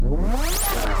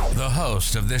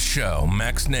host of this show,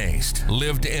 Max Naist,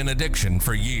 lived in addiction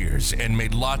for years and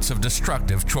made lots of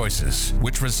destructive choices,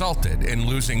 which resulted in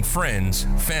losing friends,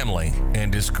 family,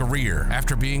 and his career.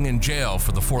 After being in jail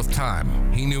for the fourth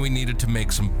time, he knew he needed to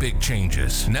make some big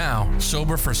changes. Now,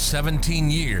 sober for 17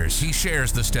 years, he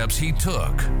shares the steps he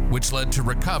took, which led to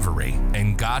recovery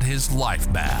and got his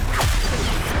life back.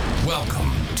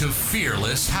 Welcome to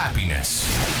Fearless Happiness.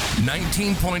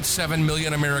 19.7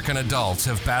 million American adults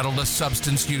have battled a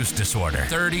substance use disorder.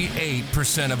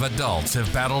 38% of adults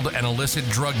have battled an illicit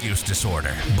drug use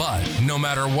disorder. But no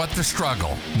matter what the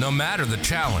struggle, no matter the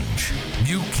challenge,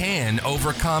 you can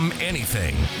overcome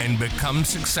anything and become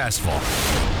successful.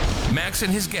 Max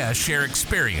and his guests share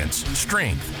experience,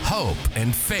 strength, hope,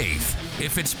 and faith.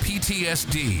 If it's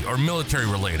PTSD or military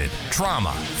related,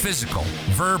 trauma, physical,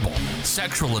 verbal,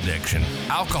 sexual addiction,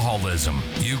 alcoholism,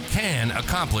 you can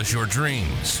accomplish your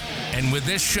dreams. And with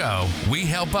this show, we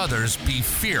help others be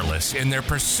fearless in their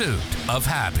pursuit of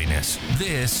happiness.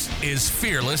 This is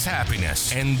Fearless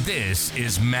Happiness, and this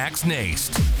is Max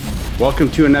Naist.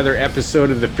 Welcome to another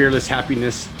episode of the Fearless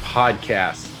Happiness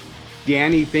Podcast.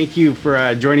 Danny, thank you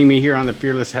for joining me here on the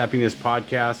Fearless Happiness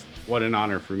Podcast. What an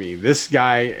honor for me. This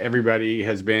guy, everybody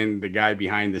has been the guy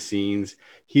behind the scenes.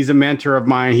 He's a mentor of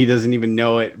mine. He doesn't even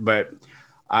know it, but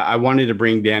I wanted to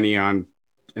bring Danny on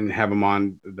and have him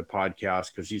on the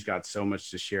podcast because he's got so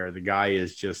much to share. The guy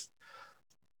is just,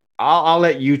 I'll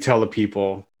let you tell the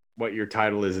people what your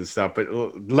title is and stuff, but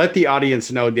let the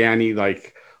audience know, Danny,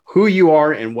 like who you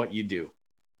are and what you do.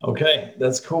 Okay,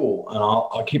 that's cool. And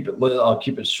I'll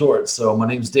keep it short. So my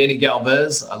name's Danny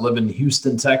Galvez. I live in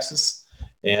Houston, Texas.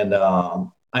 And I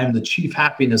am the Chief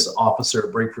Happiness Officer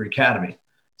at Break Free Academy.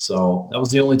 So that was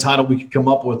the only title we could come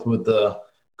up with the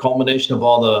culmination of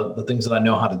all the things that I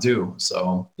know how to do.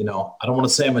 So, I don't want to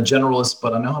say I'm a generalist,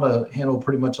 but I know how to handle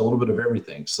pretty much a little bit of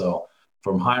everything. So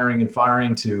from hiring and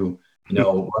firing to,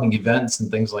 running events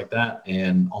and things like that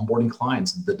and onboarding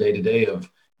clients, the day-to-day of,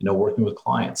 working with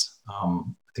clients. I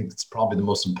think that's probably the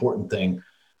most important thing.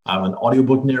 I'm an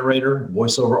audiobook narrator,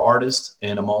 voiceover artist,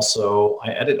 and I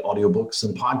edit audiobooks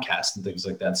and podcasts and things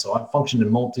like that. So I function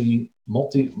in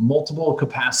multiple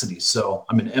capacities. So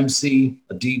I'm an MC,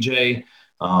 a DJ.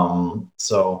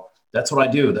 So that's what I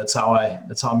do. That's how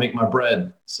I make my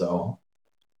bread. So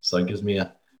it gives me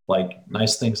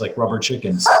nice things like rubber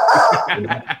chickens.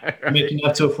 Making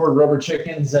enough to afford rubber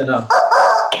chickens and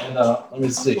let me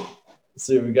see. Let's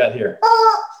see what we got here.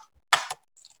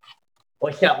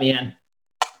 Watch out, man.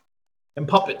 And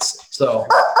puppets. So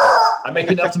I make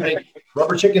enough to make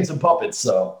rubber chickens and puppets.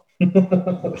 So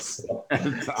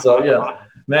yeah,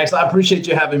 Max, I appreciate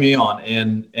you having me on.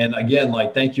 And again,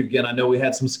 thank you again. I know we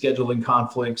had some scheduling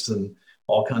conflicts and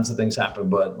all kinds of things happen,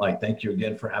 but thank you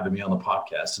again for having me on the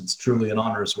podcast. It's truly an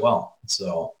honor as well.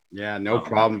 So yeah, no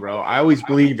problem, bro. I always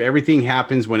believe everything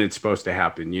happens when it's supposed to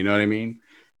happen. You know what I mean?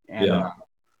 And yeah.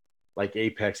 Like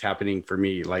Apex happening for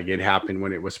me, it happened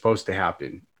when it was supposed to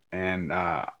happen. And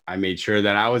I made sure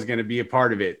that I was going to be a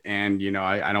part of it. And,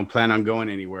 I don't plan on going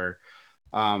anywhere.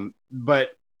 But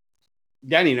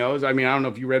Danny knows, I don't know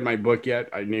if you read my book yet.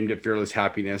 I named it Fearless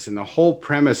Happiness. And the whole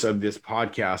premise of this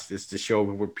podcast is to show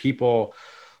where people,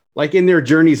 in their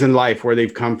journeys in life, where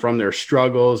they've come from, their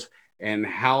struggles, and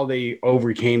how they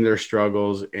overcame their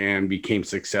struggles and became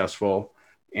successful.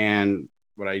 And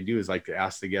what I do is to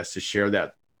ask the guests to share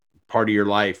that part of your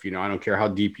life. I don't care how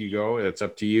deep you go. It's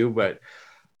up to you. But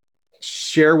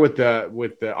share with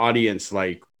the audience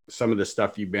some of the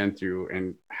stuff you've been through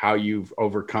and how you've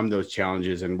overcome those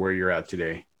challenges and where you're at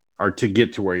today, or to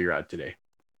get to where you're at today.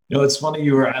 It's funny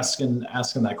you were asking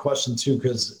that question too,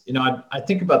 because I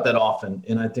think about that often,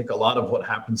 and I think a lot of what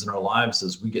happens in our lives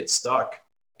is we get stuck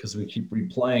because we keep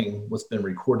replaying what's been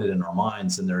recorded in our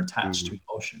minds, and they're attached to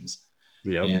emotions.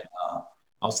 Yeah. And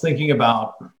I was thinking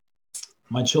about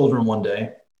my children one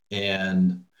day,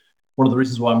 and one of the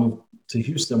reasons why I moved to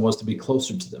Houston was to be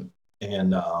closer to them.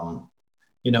 And,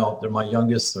 they're my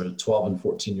youngest, they're 12 and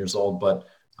 14 years old, but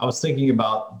I was thinking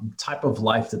about the type of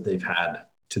life that they've had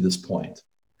to this point.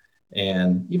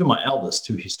 And even my eldest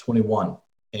too, he's 21,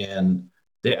 and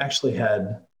they actually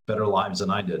had better lives than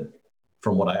I did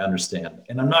from what I understand.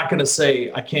 And I'm not going to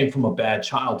say I came from a bad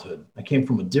childhood. I came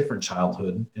from a different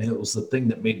childhood, and it was the thing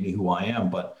that made me who I am.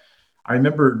 But I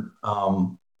remember,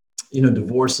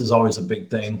 divorce is always a big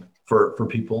thing for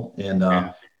people. And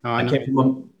I came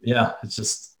from, it's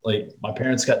just my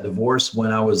parents got divorced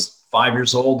when I was 5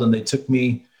 years old, and they took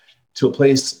me to a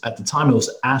place at the time, it was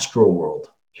Astro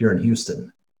World here in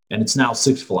Houston, and it's now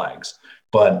Six Flags.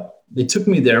 But they took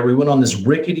me there. We went on this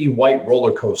rickety white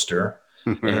roller coaster.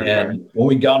 And when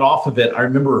we got off of it, I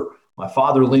remember my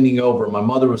father leaning over, my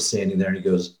mother was standing there, and he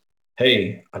goes,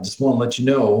 hey, I just want to let you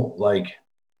know, like,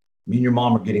 me and your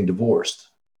mom are getting divorced.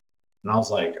 And I was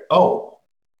like, oh,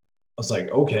 I was like,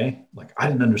 okay. Like, I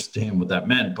didn't understand what that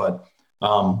meant. But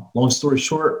long story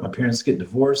short, my parents get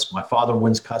divorced. My father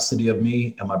wins custody of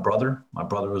me and my brother. My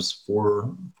brother was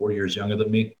four years younger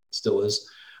than me, still is.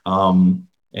 And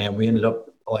we ended up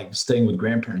like staying with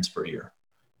grandparents for a year.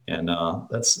 And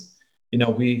that's,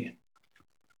 we,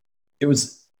 it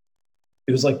was,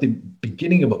 it was like the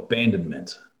beginning of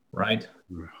abandonment, right?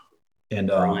 And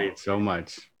Relate so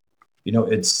much.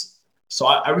 it's so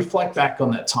I reflect back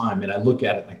on that time and I look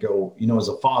at it and I go, as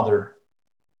a father,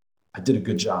 I did a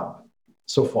good job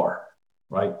so far,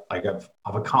 right? Like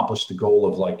I've accomplished the goal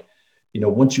of like,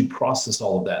 once you process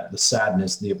all of that, the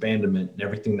sadness, the abandonment, and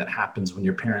everything that happens when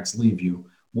your parents leave you,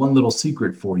 one little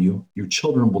secret for you, your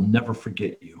children will never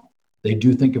forget you. They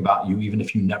do think about you even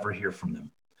if you never hear from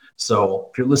them. So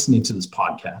if you're listening to this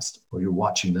podcast or you're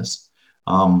watching this,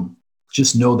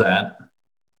 just know that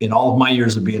in all of my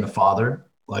years of being a father,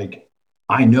 like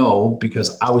I know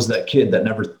because I was that kid that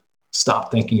never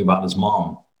stopped thinking about his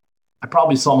mom. I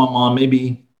probably saw my mom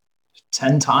maybe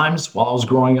 10 times while I was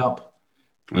growing up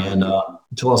and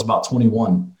until I was about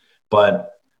 21.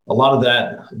 But a lot of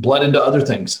that bled into other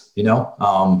things.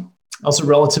 I was a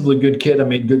relatively good kid. I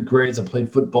made good grades. I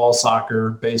played football,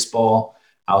 soccer, baseball.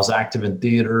 I was active in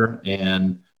theater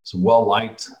and was well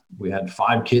liked. We had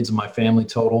 5 kids in my family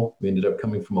total. We ended up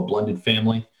coming from a blended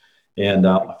family. And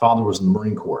my father was in the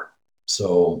Marine Corps.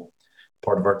 So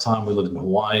part of our time, we lived in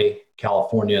Hawaii,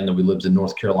 California, and then we lived in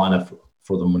North Carolina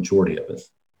for the majority of it.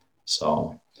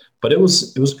 So, but it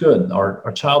was good.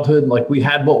 Our childhood, like we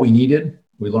had what we needed.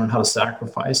 We learned how to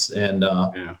sacrifice, and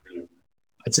Yeah.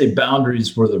 I'd say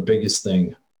boundaries were the biggest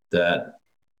thing that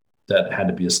had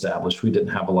to be established. We didn't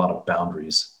have a lot of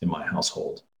boundaries in my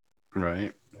household.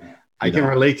 Right. I can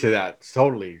relate to that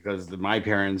totally because my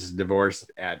parents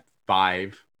divorced at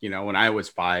 5, when I was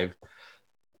 5,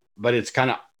 but it's kind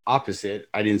of opposite.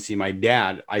 I didn't see my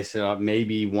dad. I saw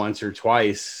maybe once or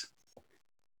twice.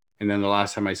 And then the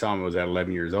last time I saw him was at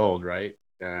 11 years old. Right.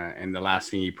 And the last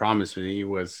thing he promised me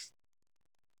was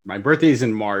my birthday's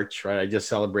in March, right? I just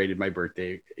celebrated my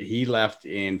birthday. He left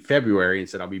in February and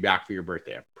said, I'll be back for your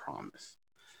birthday. I promise.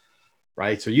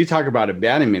 Right. So you talk about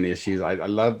abandonment issues. I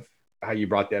love how you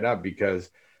brought that up because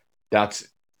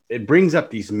it brings up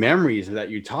these memories that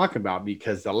you talk about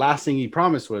because the last thing he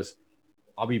promised was,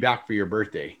 I'll be back for your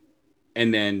birthday.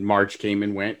 And then March came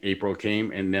and went, April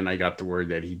came, and then I got the word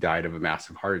that he died of a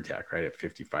massive heart attack, right, at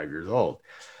 55 years old.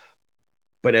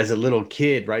 But as a little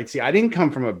kid, right, see, I didn't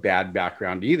come from a bad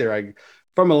background either. I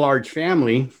from a large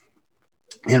family,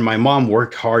 and my mom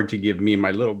worked hard to give me and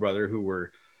my little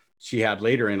brother, she had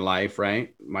later in life,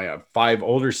 right? My 5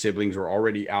 older siblings were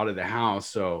already out of the house,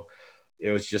 so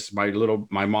it was just my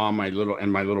mom, my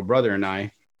little brother and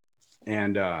I,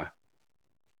 and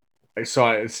so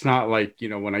it's not like,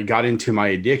 when I got into my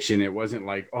addiction, it wasn't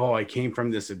like, oh, I came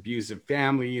from this abusive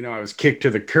family, I was kicked to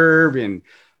the curb and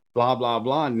blah, blah,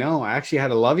 blah. No, I actually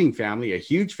had a loving family, a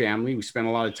huge family. We spent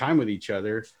a lot of time with each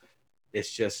other.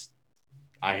 It's just,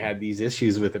 I had these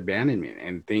issues with abandonment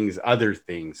and other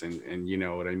things. And you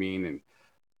know what I mean? And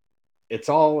it's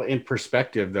all in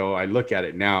perspective though. I look at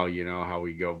it now, how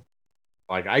we go,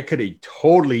 like I could have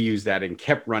totally used that and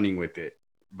kept running with it,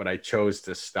 but I chose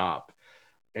to stop.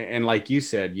 And like you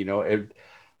said,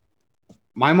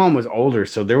 my mom was older,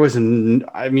 so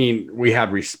we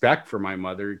had respect for my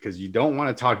mother because you don't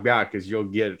want to talk back because you'll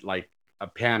get like a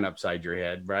pan upside your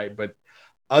head, right? But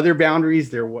other boundaries,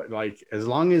 there was like as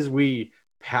long as we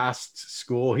passed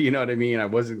school, you know what I mean? I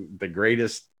wasn't the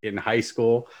greatest in high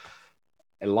school.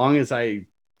 As long as I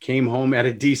came home at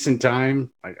a decent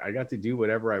time, I got to do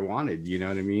whatever I wanted, you know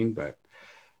what I mean? But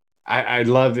I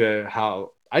love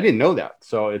how I didn't know that.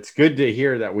 So it's good to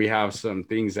hear that we have some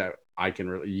things that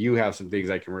you have some things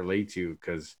I can relate to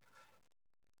because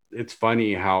it's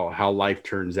funny how life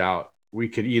turns out. We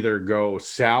could either go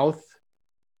south,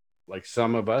 like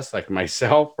some of us, like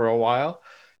myself for a while,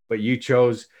 but you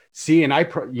chose, see, and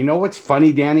you know what's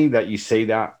funny, Danny, that you say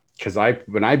that? Because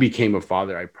when I became a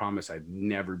father, I promised I'd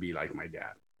never be like my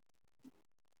dad.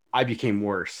 I became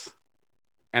worse.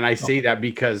 And I say that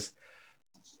because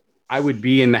I would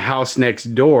be in the house next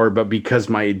door, but because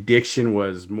my addiction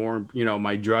was more,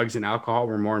 my drugs and alcohol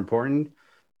were more important,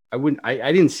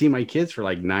 I didn't see my kids for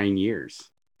like 9 years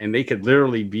and they could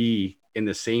literally be in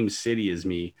the same city as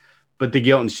me, but the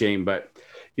guilt and shame, but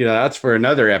that's for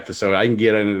another episode. I can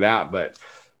get into that, but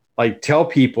like tell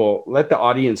people, let the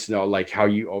audience know like how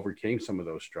you overcame some of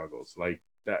those struggles like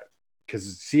that.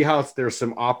 Because see how there's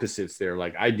some opposites there.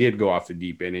 Like I did go off the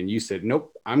deep end and you said,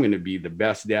 nope, I'm going to be the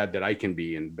best dad that I can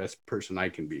be and best person I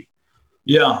can be.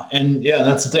 Yeah. And yeah,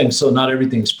 that's the thing. So not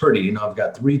everything's pretty. I've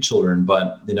got three children,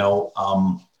 but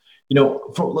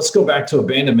let's go back to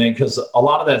abandonment, because a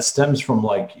lot of that stems from,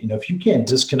 like, if you can't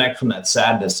disconnect from that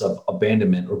sadness of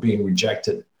abandonment or being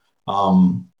rejected.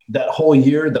 That whole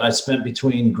year that I spent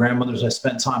between grandmothers, I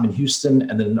spent time in Houston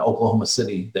and then in Oklahoma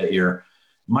City that year.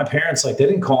 My parents, like, they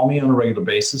didn't call me on a regular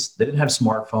basis. They didn't have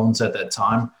smartphones at that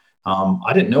time.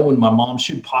 I didn't know when my mom,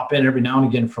 she'd pop in every now and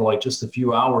again for like just a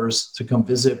few hours to come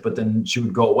visit, but then she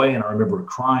would go away. And I remember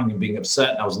crying and being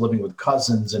upset. And I was living with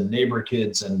cousins and neighbor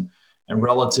kids and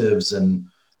relatives. And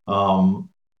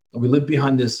we lived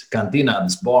behind this cantina,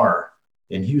 this bar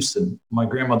in Houston. My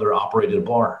grandmother operated a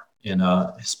bar in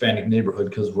a Hispanic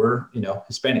neighborhood because we're,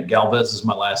 Hispanic. Galvez is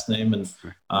my last name. And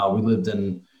we lived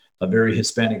in a very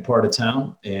Hispanic part of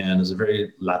town, and it's a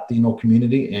very Latino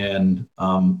community. And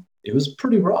it was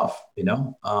pretty rough,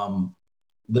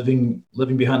 living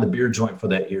behind the beer joint for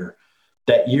that year.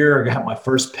 That year, I got my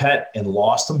first pet and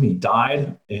lost him. He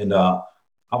died, and I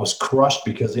was crushed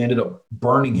because they ended up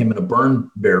burning him in a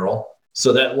burn barrel.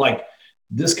 So that, like,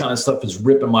 this kind of stuff is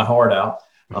ripping my heart out.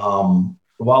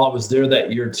 While I was there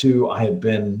that year too, I'd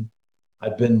been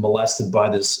molested by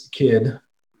this kid,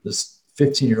 this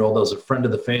 15-year-old that was a friend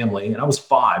of the family, and I was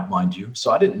 5, mind you. So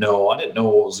I didn't know what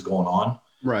was going on.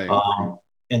 Right.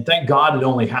 And thank God it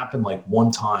only happened like one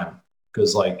time,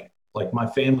 because like my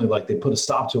family, like, they put a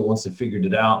stop to it once they figured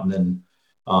it out. And then,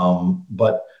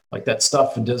 but like that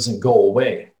stuff, it doesn't go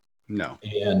away. No.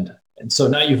 And so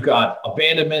now you've got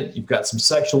abandonment, you've got some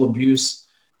sexual abuse,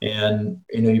 and,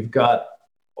 you've got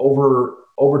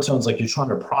overtones, like you're trying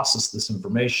to process this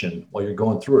information while you're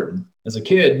going through it. And as a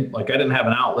kid, like, I didn't have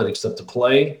an outlet except to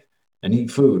play and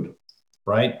eat food.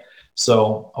 Right.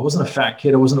 So I wasn't a fat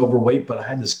kid. I wasn't overweight, but I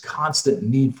had this constant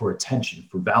need for attention,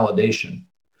 for validation.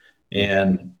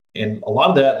 And a lot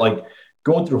of that, like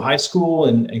going through high school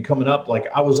and coming up, like,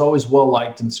 I was always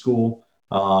well-liked in school.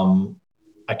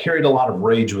 I carried a lot of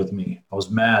rage with me. I was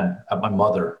mad at my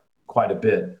mother quite a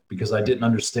bit because I didn't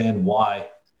understand why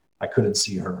I couldn't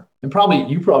see her. And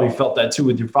you probably felt that too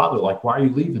with your father. Like, why are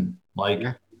you leaving? Like,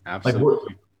 yeah, absolutely.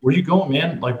 Like, where you going,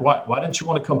 man? Like, why didn't you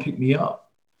want to come pick me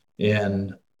up?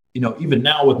 And even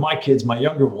now with my kids, my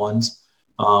younger ones,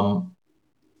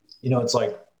 it's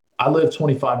like I live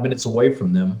 25 minutes away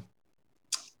from them,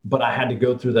 but I had to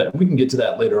go through that. We can get to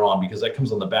that later on because that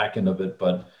comes on the back end of it.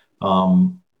 But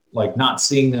like not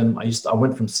seeing them, I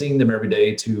went from seeing them every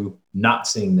day to not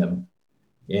seeing them.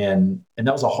 And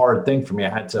that was a hard thing for me. I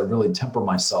had to really temper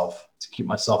myself to keep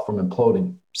myself from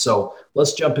imploding. So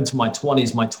let's jump into my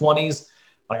 20s. My 20s,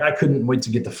 like, I couldn't wait to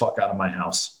get the fuck out of my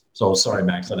house. So sorry,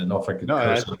 Max. I didn't know if I could.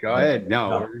 No, go ahead.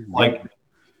 No, like,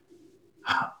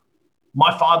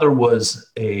 my father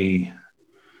was a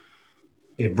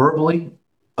verbally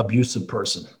abusive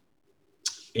person,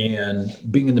 and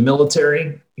being in the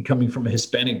military and coming from a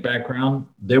Hispanic background,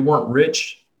 they weren't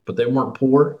rich, but they weren't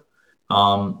poor.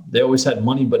 They always had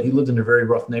money, but he lived in a very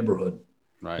rough neighborhood.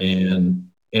 Right.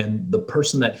 And the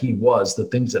person that he was, the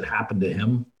things that happened to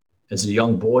him as a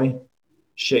young boy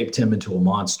shaped him into a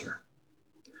monster.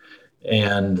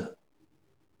 And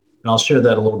I'll share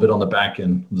that a little bit on the back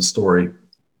end of the story.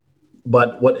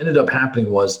 But what ended up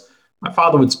happening was my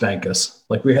father would spank us.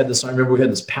 Like, I remember we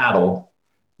had this paddle,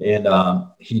 and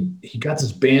he got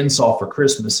this bandsaw for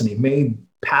Christmas, and he made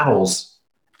paddles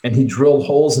and he drilled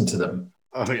holes into them.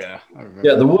 Oh yeah.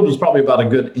 Yeah. The wood was probably about a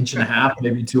good 1.5 inches,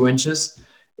 maybe 2 inches.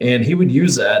 And he would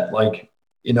use that, like,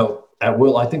 at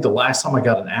will. I think the last time I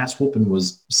got an ass whooping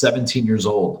was 17 years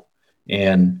old.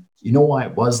 And you know why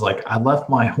it was? Like, I left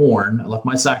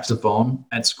my saxophone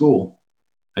at school.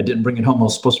 I didn't bring it home. I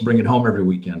was supposed to bring it home every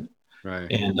weekend. Right.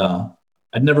 And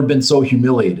I'd never been so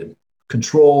humiliated.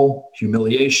 Control,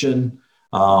 humiliation,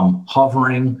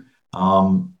 hovering,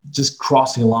 just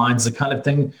crossing lines, the kind of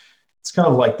thing. It's kind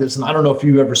of like this. And I don't know if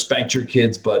you ever spanked your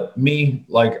kids, but me,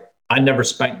 like, I never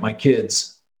spanked my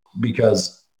kids,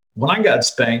 because when I got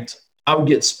spanked, I would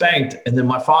get spanked, and then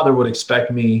my father would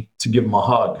expect me to give him a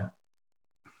hug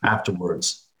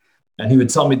afterwards. And he would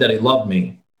tell me that he loved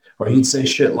me, or he'd say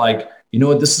shit like, you know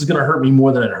what, this is going to hurt me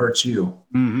more than it hurts you.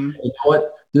 Mm-hmm. You know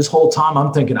what? This whole time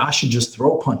I'm thinking I should just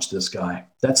throw punch this guy.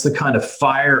 That's the kind of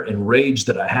fire and rage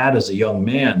that I had as a young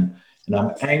man. And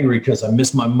I'm angry because I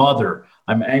miss my mother.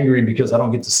 I'm angry because I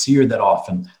don't get to see her that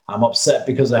often. I'm upset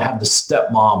because I have the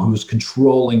stepmom who's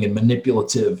controlling and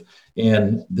manipulative.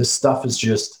 And this stuff is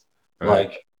just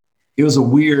like, it was a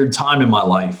weird time in my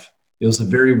life. It was a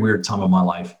very weird time in my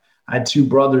life. I had 2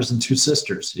 brothers and 2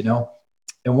 sisters,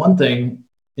 and one thing,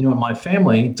 in my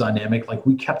family dynamic, like,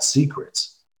 we kept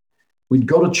secrets. We'd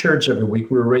go to church every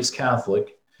week. We were raised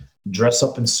Catholic, dress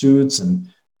up in suits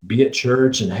and be at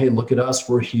church and, hey, look at us,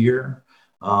 we're here.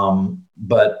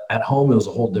 But at home, it was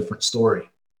a whole different story.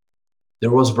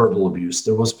 There was verbal abuse,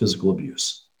 there was physical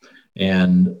abuse.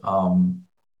 And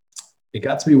it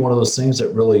got to be one of those things that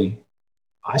really,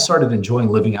 I started enjoying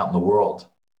living out in the world.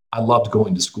 I loved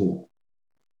going to school.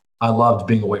 I loved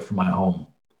being away from my home.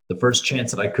 The first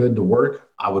chance that I could to work,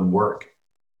 I would work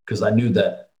because I knew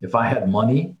that if I had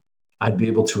money, I'd be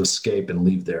able to escape and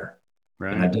leave there.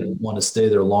 Right. And I didn't want to stay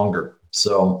there longer.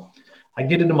 So I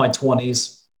get into my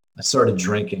 20s. I started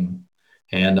drinking.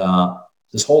 And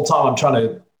this whole time I'm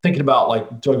thinking about,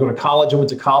 like, do I go to college? I went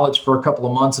to college for a couple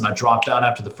of months and I dropped out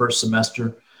after the first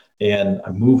semester and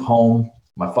I moved home.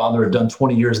 My father had done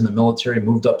 20 years in the military,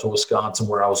 moved up to Wisconsin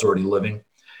where I was already living.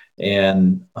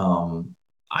 And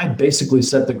I basically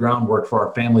set the groundwork for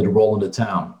our family to roll into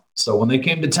town. So when they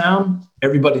came to town,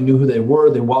 everybody knew who they were.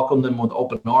 They welcomed them with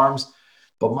open arms.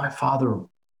 But my father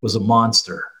was a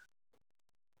monster.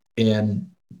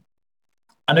 And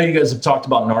I know you guys have talked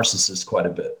about narcissists quite a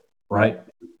bit, right?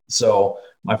 So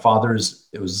my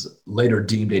it was later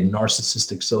deemed a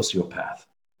narcissistic sociopath.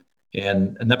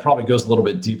 And that probably goes a little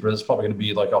bit deeper. It's probably going to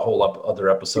be like a whole other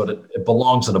episode. It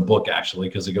belongs in a book, actually,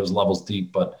 because it goes levels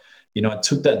deep. But, I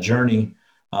took that journey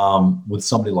with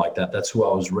somebody like that. That's who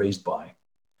I was raised by.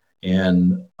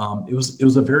 And it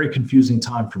was a very confusing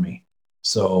time for me.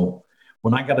 So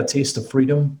when I got a taste of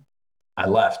freedom, I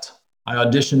left. I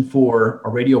auditioned for a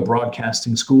radio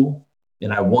broadcasting school,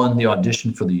 and I won the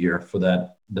audition for the year for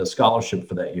the scholarship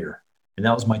for that year. And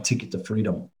that was my ticket to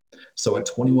freedom. So at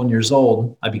 21 years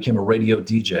old, I became a radio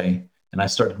DJ and I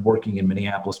started working in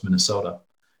Minneapolis, Minnesota.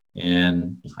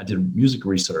 And I did music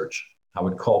research. I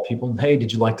would call people, hey,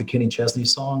 did you like the Kenny Chesney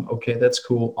song? Okay, that's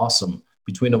cool. Awesome.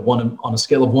 On a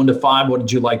scale of 1 to 5, what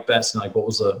did you like best? And like, what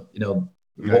was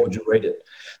what would you rate it?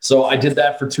 So I did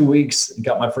that for 2 weeks and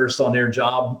got my first on-air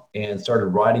job and started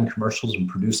writing commercials and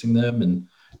producing them. And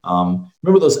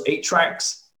remember those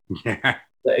 8-tracks? Yeah.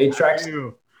 The 8-tracks?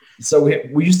 So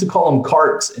we used to call them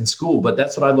carts in school, but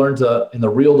that's what I learned in the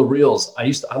reel-to-reels.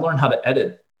 I learned how to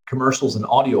edit commercials and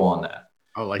audio on that.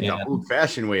 Oh, like the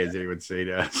old-fashioned way, as they would say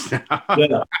to us.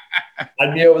 Yeah.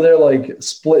 I'd be over there like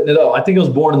splitting it up. I think I was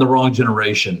born in the wrong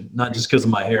generation, not just because of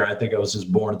my hair. I think I was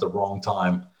just born at the wrong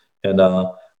time. And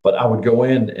but I would go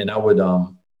in and I would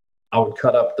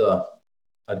cut up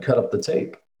the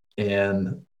tape,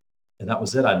 and that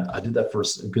was it. I did that for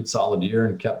a good solid year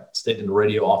and stayed in the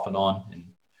radio off and on.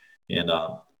 And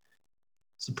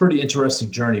it's a pretty interesting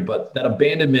journey, but that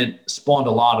abandonment spawned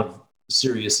a lot of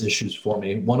serious issues for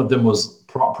me. One of them was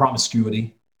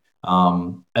promiscuity.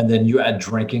 And then you add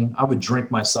drinking. I would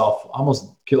drink myself,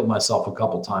 almost killed myself a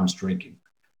couple times drinking.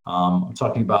 I'm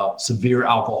talking about severe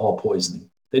alcohol poisoning.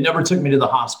 They never took me to the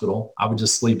hospital. I would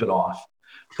just sleep it off.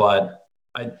 But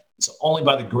it's only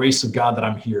by the grace of God that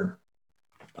I'm here.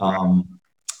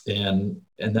 And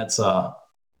that's a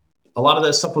lot of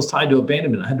that stuff was tied to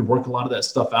abandonment. I had to work a lot of that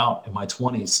stuff out in my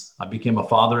 20s. I became a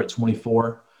father at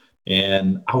 24,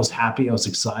 and I was happy. I was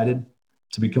excited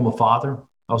to become a father.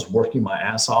 I was working my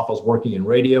ass off. I was working in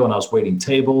radio and I was waiting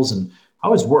tables, and I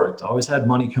always worked. I always had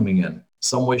money coming in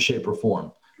some way, shape, or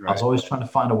form. Right. I was always trying to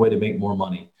find a way to make more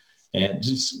money. And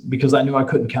just because I knew I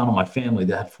couldn't count on my family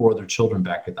that had 4 other children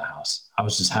back at the house, I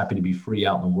was just happy to be free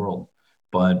out in the world.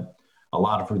 But a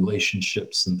lot of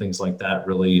relationships and things like that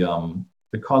really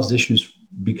it caused issues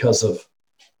because of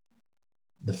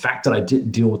the fact that I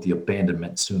didn't deal with the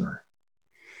abandonment sooner.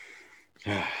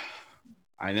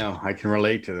 I know. I can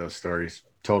relate to those stories.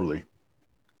 Totally.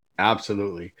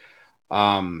 Absolutely.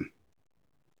 It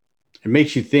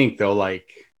makes you think, though, like,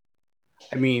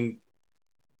 I mean,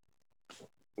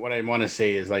 what I want to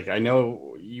say is, like, I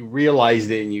know you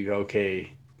realized it and you go,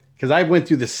 okay, because I went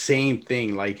through the same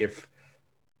thing. Like, if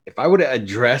I would have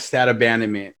addressed that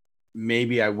abandonment,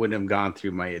 maybe I wouldn't have gone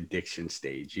through my addiction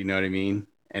stage. You know what I mean?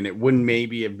 And it wouldn't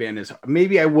maybe have been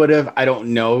maybe I would have, I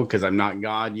don't know, because I'm not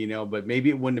God, but maybe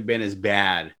it wouldn't have been as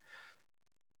bad.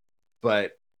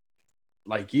 But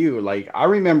like I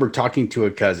remember talking to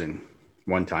a cousin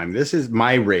one time. This is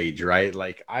my rage, right?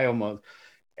 Like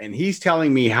and he's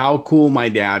telling me how cool my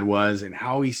dad was and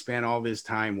how he spent all this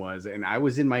time was. And I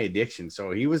was in my addiction.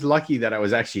 So he was lucky that I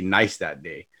was actually nice that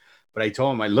day. But I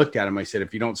told him, I looked at him, I said,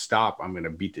 if you don't stop, I'm going to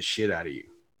beat the shit out of you.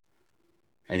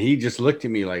 And he just looked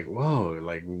at me like, whoa,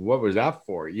 like, what was that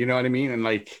for? You know what I mean? And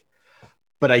like,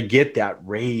 but I get that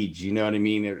rage, you know what I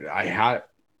mean?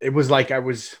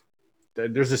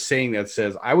 There's a saying that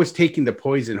says, I was taking the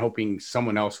poison hoping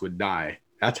someone else would die.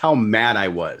 That's how mad I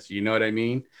was. You know what I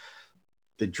mean?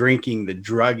 The drinking, the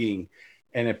drugging.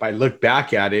 And if I look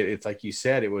back at it, it's like you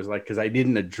said, it was like, because I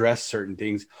didn't address certain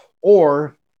things,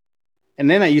 And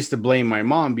then I used to blame my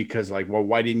mom because like, well,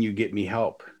 why didn't you get me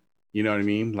help? You know what I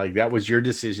mean? Like that was your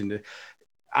decision to,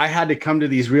 I had to come to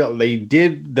these they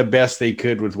did the best they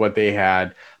could with what they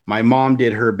had. My mom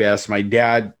did her best. My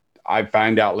dad, I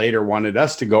found out later, wanted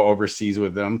us to go overseas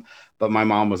with them. But my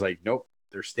mom was like, nope,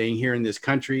 they're staying here in this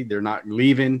country. They're not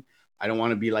leaving. I don't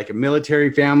want to be like a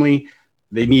military family.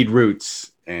 They need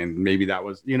roots. And maybe that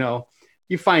was,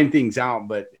 you find things out,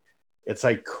 but it's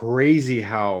like crazy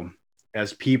how,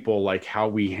 as people, like how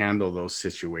we handle those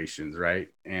situations. Right.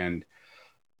 And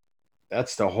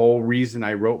that's the whole reason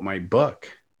I wrote my book.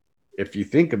 If you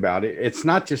think about it, it's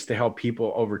not just to help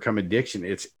people overcome addiction.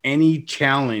 It's any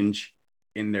challenge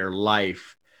in their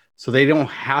life. So they don't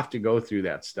have to go through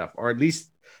that stuff, or at least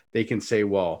they can say,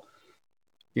 well,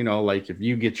 like if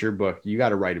you get your book, you got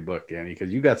to write a book, Danny,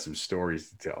 because you got some stories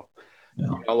to tell.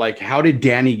 Yeah. Like how did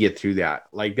Danny get through that?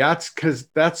 Like that's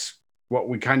what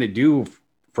we kind of do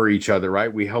for each other,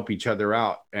 right? We help each other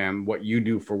out. And what you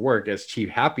do for work as Chief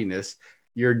Happiness,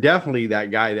 you're definitely that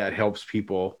guy that helps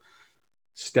people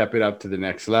step it up to the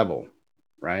next level,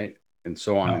 right? And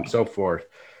so on and so forth.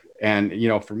 And,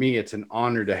 for me, it's an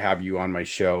honor to have you on my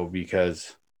show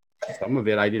because some of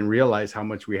it, I didn't realize how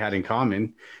much we had in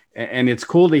common. And it's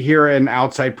cool to hear an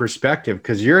outside perspective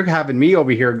because you're having me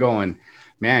over here going,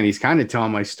 man, he's kind of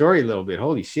telling my story a little bit.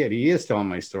 Holy shit, he is telling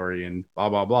my story and blah,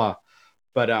 blah, blah.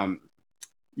 But,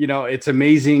 it's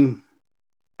amazing.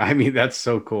 I mean, that's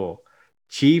so cool.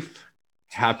 Chief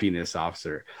Happiness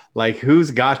Officer. Like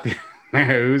who's got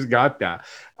who's got that?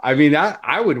 I mean,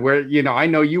 I would wear, I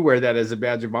know you wear that as a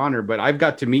badge of honor, but I've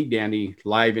got to meet Danny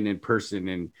live and in person.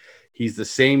 And he's the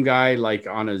same guy, like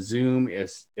on a Zoom,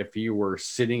 as if you were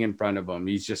sitting in front of him.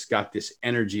 He's just got this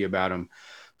energy about him.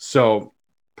 So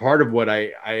part of what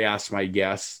I ask my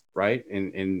guests, right,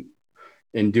 in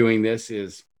doing this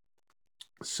is,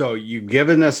 so you've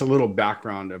given us a little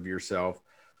background of yourself.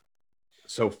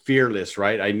 So fearless,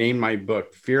 right? I named my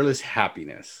book Fearless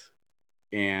Happiness.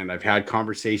 And I've had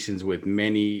conversations with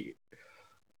many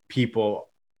people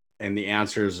and the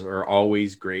answers are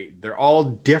always great. They're all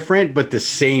different, but the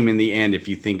same in the end, if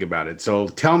you think about it. So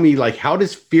tell me, like, how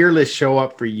does fearless show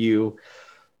up for you?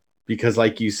 Because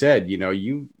like you said,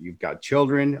 you've got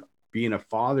children. Being a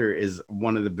father is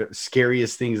one of the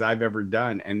scariest things I've ever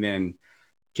done. And then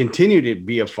continue to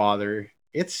be a father.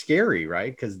 It's scary,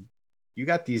 right? Because you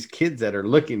got these kids that are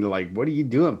looking like, what are you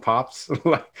doing, Pops?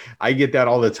 I get that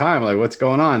all the time. Like, what's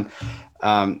going on?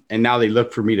 And now they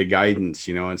look for me to guidance,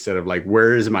 instead of like,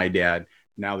 where is my dad?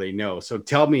 Now they know. So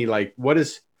tell me, like, what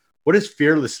does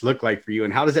fearless look like for you?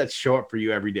 And how does that show up for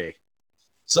you every day?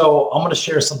 So I'm going to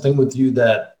share something with you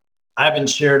that I haven't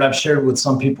shared. I've shared with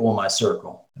some people in my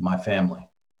circle, in my family,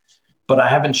 but I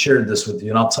haven't shared this with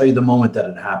you. And I'll tell you the moment that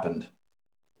it happened.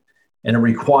 And it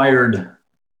required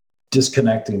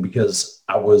disconnecting because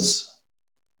I was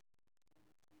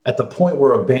at the point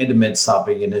where abandonment stopped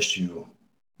being an issue.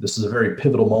 This is a very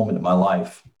pivotal moment in my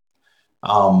life.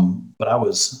 But I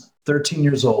was 13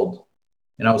 years old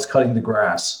and I was cutting the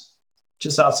grass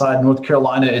just outside North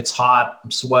Carolina. It's hot.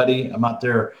 I'm sweaty. I'm out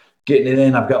there getting it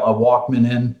in. I've got my Walkman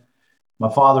in.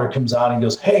 My father comes out and he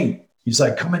goes, hey, he's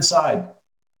like, come inside.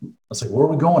 I was like, where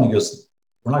are we going? He goes,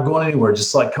 we're not going anywhere.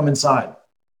 Just like, come inside.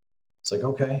 It's like,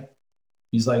 okay.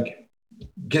 He's like,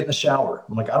 get in the shower.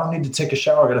 I'm like, I don't need to take a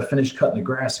shower. I got to finish cutting the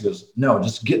grass. He goes, no,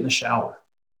 just get in the shower.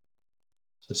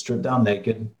 So strip down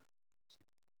naked,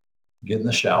 get in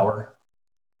the shower.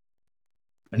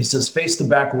 And he says, face the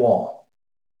back wall.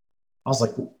 I was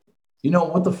like,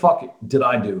 what the fuck did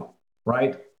I do?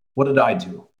 Right? What did I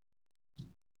do?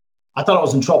 I thought I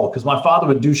was in trouble because my father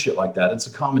would do shit like that. It's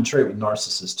a common trait with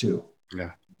narcissists too.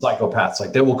 Yeah. Psychopaths,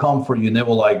 like they will come for you and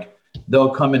they'll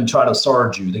come and try to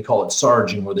sarge you. They call it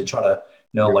sarging, where they try to,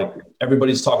 like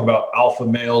everybody's talking about alpha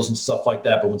males and stuff like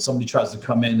that. But when somebody tries to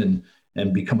come in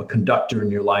and become a conductor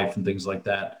in your life and things like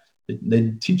that,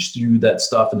 they teach you that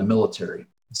stuff in the military.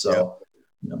 So,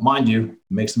 mind you, it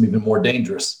makes them even more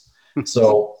dangerous.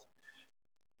 So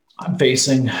I'm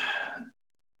facing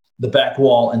the back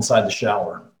wall inside the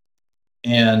shower.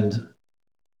 And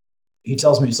he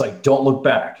tells me, he's like, don't look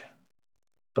back.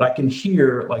 But I can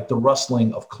hear like the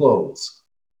rustling of clothes.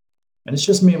 And it's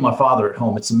just me and my father at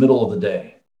home. It's the middle of the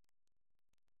day.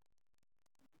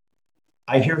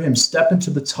 I hear him step into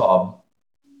the tub.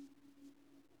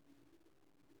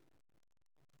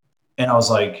 And I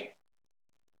was like,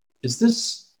 is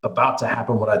this about to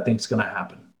happen what I think is going to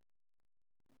happen?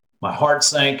 My heart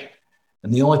sank.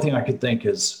 And the only thing I could think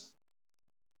is,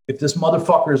 if this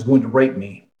motherfucker is going to rape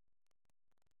me,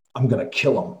 I'm going to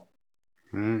kill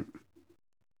him.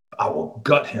 I will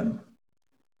gut him.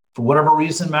 For whatever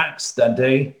reason, Max, that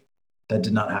day, that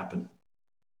did not happen.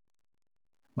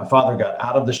 My father got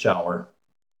out of the shower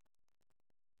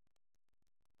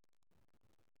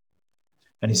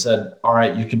and he said, "All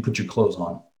right, you can put your clothes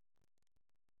on."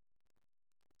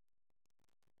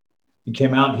 He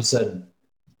came out and he said,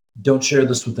 "Don't share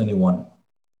this with anyone.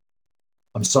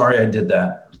 I'm sorry I did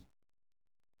that.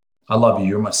 I love you.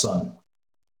 You're my son."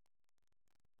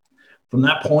 From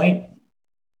that point,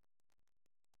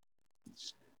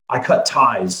 I cut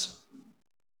ties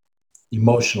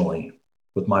emotionally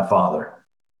with my father.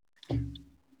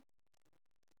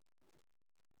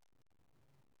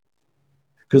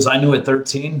 Because I knew at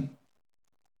 13,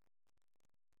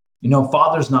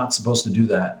 father's not supposed to do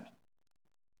that.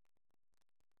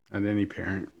 And any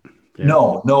parent. Yeah.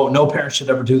 No parent should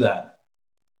ever do that.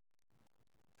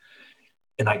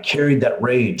 And I carried that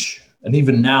rage. And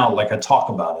even now, like I talk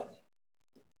about it,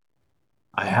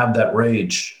 I have that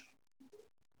rage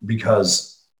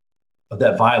because of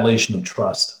that violation of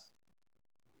trust,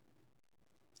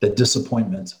 that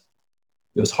disappointment.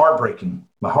 It was heartbreaking.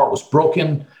 My heart was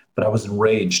broken, but I was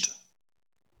enraged.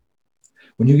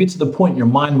 When you get to the point in your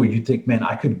mind where you think, man,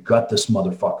 I could gut this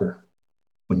motherfucker.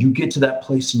 When you get to that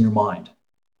place in your mind,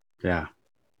 yeah,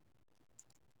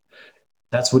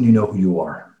 that's when you know who you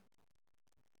are.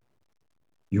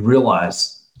 You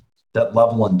realize that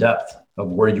level and depth of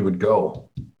where you would go,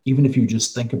 even if you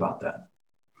just think about that.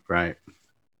 Right.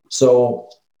 So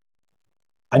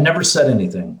I never said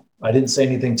anything. I didn't say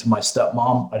anything to my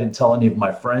stepmom. I didn't tell any of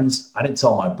my friends. I didn't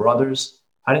tell my brothers.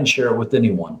 I didn't share it with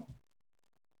anyone.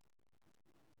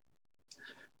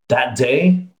 That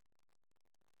day,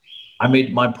 I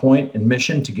made my point and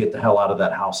mission to get the hell out of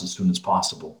that house as soon as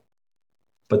possible.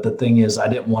 But the thing is, I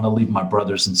didn't want to leave my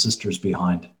brothers and sisters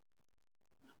behind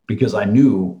because I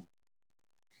knew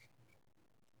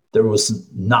there was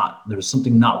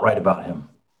something not right about him.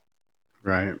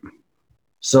 Right.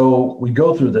 So we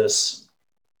go through this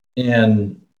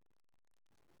and,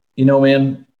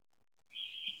 man,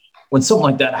 when something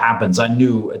like that happens, I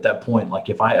knew at that point, like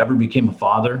if I ever became a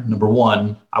father, number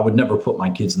one, I would never put my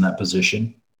kids in that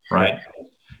position. Right.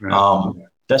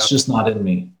 That's just not in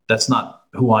me. That's not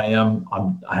who I am.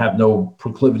 I have no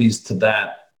proclivities to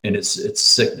that. And it's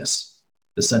sickness,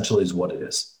 essentially, is what it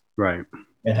is. Right.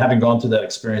 And having gone through that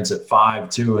experience at 5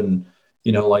 too, and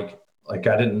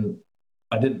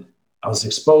I was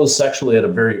exposed sexually at a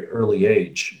very early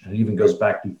age. And it even goes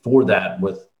back before that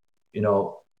with,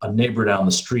 a neighbor down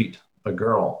the street, a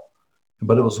girl.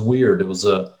 But it was weird. It was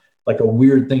a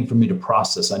weird thing for me to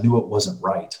process. I knew it wasn't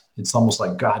right. It's almost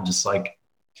like God just like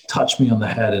touched me on the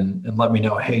head and let me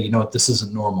know, hey, you know what? This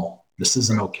isn't normal. This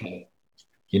isn't okay.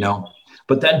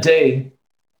 But that day,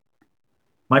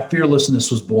 my fearlessness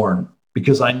was born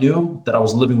because I knew that I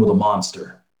was living with a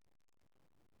monster.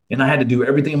 And I had to do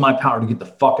everything in my power to get the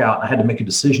fuck out. I had to make a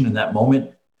decision in that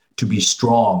moment to be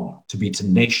strong, to be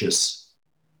tenacious,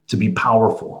 to be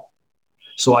powerful.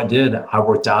 So I did. I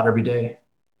worked out every day.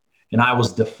 And I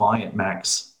was defiant,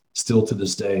 Max, still to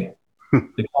this day.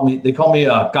 They call me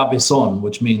cabezon,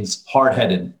 which means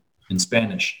hard-headed in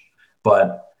Spanish.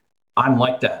 But I'm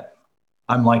like that.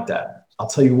 I'll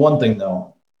tell you one thing,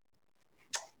 though.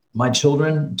 My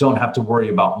children don't have to worry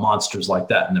about monsters like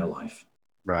that in their life.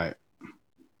 Right.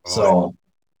 So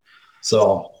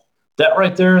that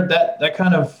right there,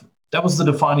 that was the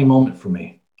defining moment for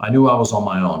me. I knew I was on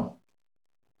my own.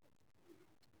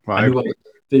 Well, I knew I was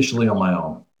officially on my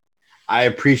own. I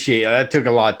appreciate it. That took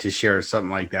a lot to share something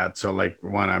like that. So I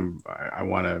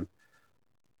want to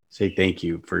say thank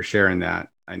you for sharing that.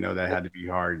 I know that had to be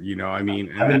hard, and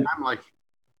I'm like,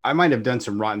 I might have done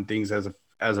some rotten things as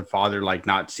a father, like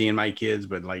not seeing my kids,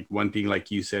 but like one thing,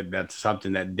 like you said, that's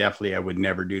something that definitely I would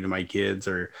never do to my kids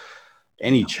or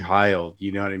any child.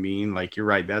 You know what I mean? Like, you're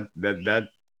right. That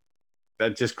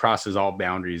just crosses all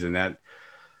boundaries. And that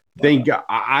thank God,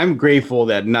 I'm grateful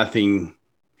that nothing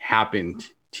happened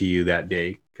to you that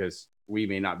day, because we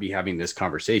may not be having this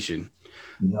conversation.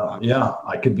 No, yeah,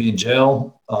 I could be in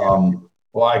jail.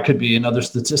 Well, I could be another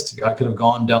statistic. I could have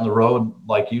gone down the road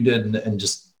like you did and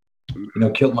just,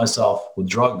 killed myself with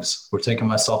drugs. We're taking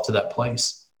myself to that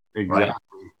place. Exactly. Right?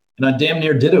 And I damn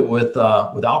near did it with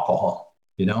alcohol.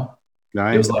 Nice.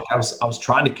 It was like I was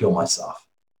trying to kill myself.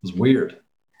 It was weird.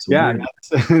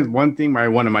 That's one thing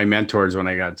one of my mentors when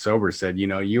I got sober said, you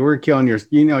were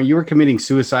you were committing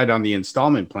suicide on the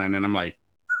installment plan. And I'm like,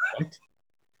 what?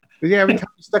 Yeah, every time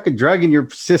you stuck a drug in your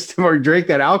system or drank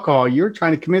that alcohol, you're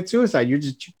trying to commit suicide. You're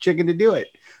just chicken to do it.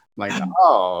 I'm like,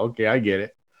 oh, okay, I get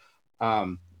it.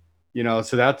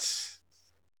 So that's,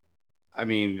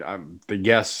 the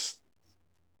guests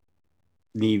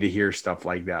need to hear stuff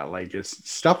like that. Like, it's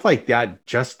stuff like that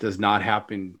just does not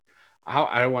happen.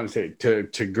 I don't want to say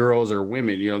to girls or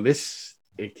women, this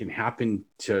it can happen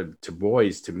to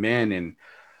boys, to men, and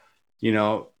you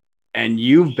know, and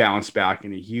you've bounced back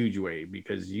in a huge way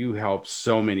because you help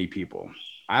so many people.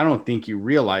 I don't think you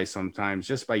realize sometimes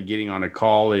just by getting on a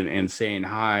call and saying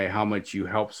hi, how much you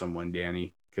help someone,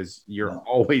 Danny, because you're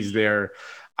always there.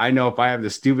 I know if I have the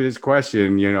stupidest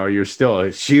question, you know, you're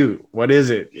still shoot, what is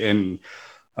it? And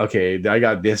okay, I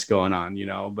got this going on, you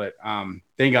know, but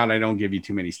thank God I don't give you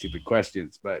too many stupid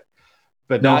questions, but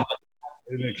No, that's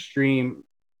an extreme,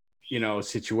 you know,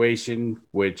 situation,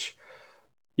 which,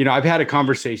 you know, I've had a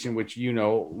conversation with, you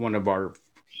know, one of our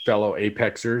fellow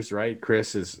Apexers, right?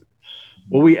 Chris is,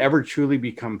 will we ever truly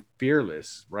become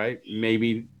fearless, right?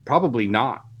 Maybe, probably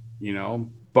not, you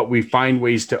know, but we find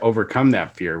ways to overcome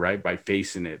that fear, right? By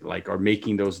facing it, like, or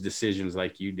making those decisions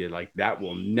like you did, like that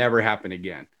will never happen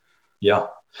again. yeah.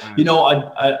 You know,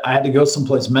 I had to go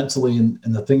someplace mentally. And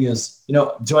the thing is, you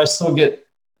know, do I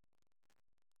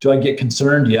get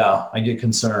concerned? Yeah, I get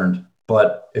concerned.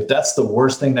 But if that's the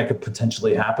worst thing that could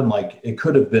potentially happen, like it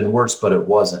could have been worse, but it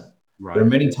wasn't. Right. There are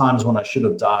many times when I should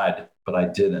have died, but I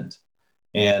didn't.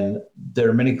 And there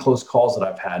are many close calls that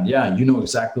I've had. Yeah, you know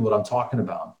exactly what I'm talking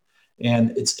about.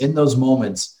 And it's in those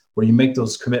moments where you make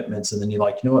those commitments and then you're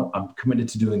like, you know what, I'm committed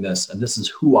to doing this. And this is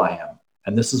who I am.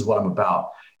 And this is what I'm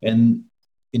about. And,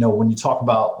 you know, when you talk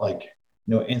about like,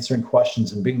 you know, answering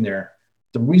questions and being there,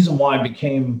 the reason why I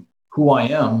became who I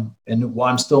am and why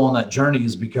I'm still on that journey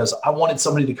is because I wanted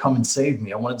somebody to come and save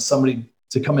me. I wanted somebody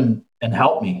to come in and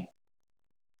help me,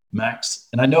 Max.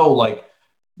 And I know like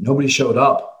nobody showed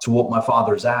up to whoop my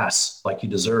father's ass like he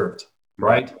deserved,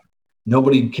 right?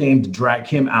 Nobody came to drag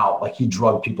him out like he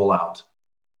drugged people out.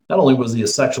 Not only was he a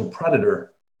sexual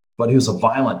predator, but he was a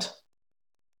violent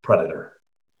predator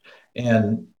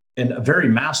and a very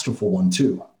masterful one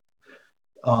too.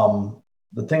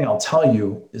 The thing I'll tell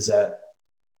you is that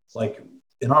like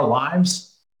in our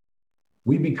lives,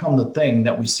 we become the thing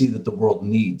that we see that the world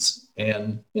needs.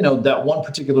 And, you know, that one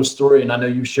particular story, and I know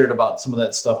you shared about some of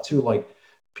that stuff too, like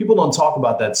people don't talk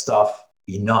about that stuff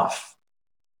enough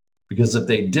because if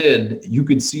they did, you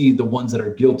could see the ones that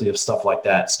are guilty of stuff like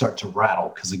that start to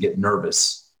rattle because they get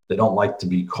nervous. They don't like to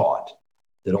be caught.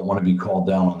 They don't want to be called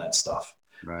down on that stuff.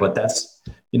 Right. But that's,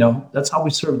 you know, that's how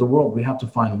we serve the world. We have to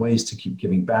find ways to keep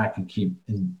giving back and keep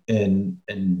and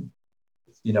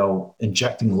you know,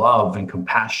 injecting love and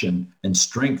compassion and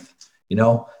strength. You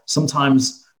know,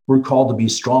 sometimes we're called to be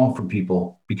strong for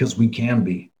people because we can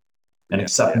be and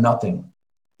accept nothing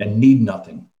and need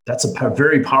nothing. That's a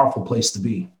very powerful place to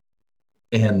be.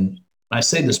 And I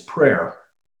say this prayer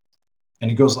and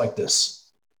it goes like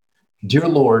this. Dear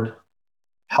Lord,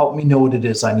 help me know what it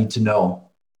is I need to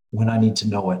know when I need to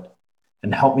know it,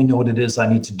 and help me know what it is I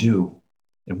need to do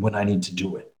and when I need to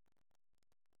do it.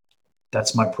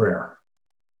 That's my prayer.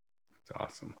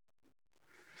 Awesome.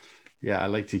 Yeah, I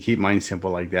like to keep mine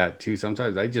simple like that too.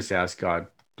 Sometimes I just ask God,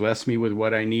 bless me with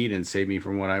what I need and save me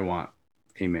from what I want.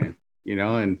 Amen. You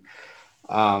know, and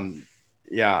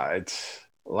yeah, it's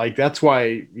like that's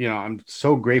why, you know, I'm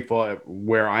so grateful at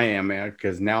where I am at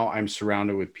because now I'm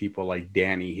surrounded with people like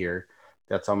Danny here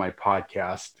that's on my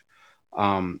podcast.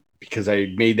 Because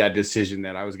I made that decision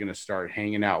that I was going to start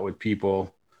hanging out with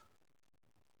people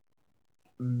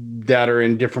that are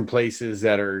in different places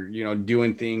that are, you know,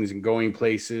 doing things and going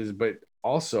places, but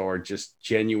also are just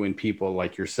genuine people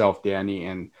like yourself, Danny.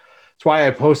 And that's why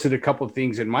I posted a couple of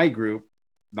things in my group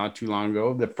not too long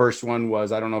ago. The first one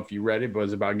was, I don't know if you read it, but it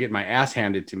was about getting my ass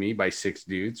handed to me by 6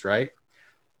 dudes, right?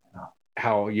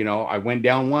 How, you know, I went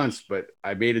down once, but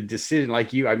I made a decision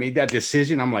like you. I made that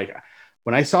decision. I'm like,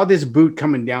 when I saw this boot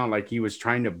coming down, like he was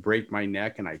trying to break my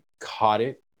neck and I caught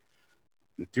it.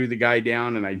 Threw the guy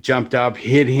down and I jumped up,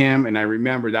 hit him. And I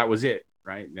remember that was it.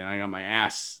 Right. Then I got my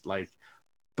ass like,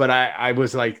 but I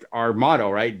was like our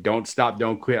motto, right? Don't stop,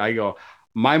 don't quit. I go,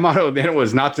 my motto then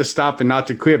was not to stop and not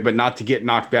to quit, but not to get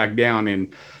knocked back down.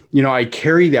 And, you know, I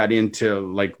carry that into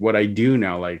like what I do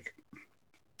now. Like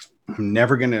I'm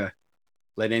never going to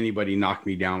let anybody knock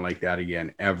me down like that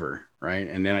again, ever. Right.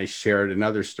 And then I shared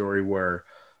another story where,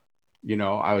 you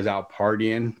know, I was out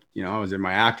partying, you know, I was in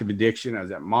my active addiction. I was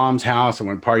at mom's house. I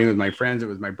went partying with my friends. It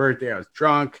was my birthday. I was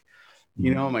drunk.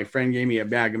 You know, my friend gave me a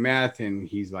bag of meth and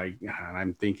he's like, and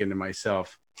I'm thinking to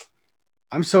myself,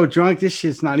 I'm so drunk. This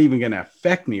shit's not even going to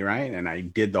affect me. Right. And I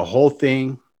did the whole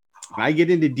thing. And I get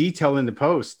into detail in the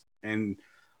post and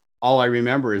all I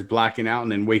remember is blacking out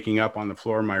and then waking up on the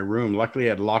floor of my room. Luckily, I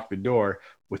had locked the door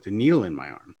with a needle in my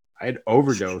arm. I had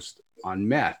overdosed on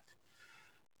meth.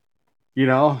 You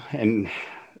know, and,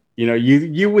 you know,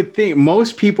 you would think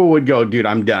most people would go, dude,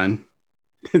 I'm done.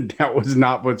 That was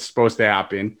not what's supposed to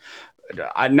happen.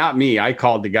 not me. I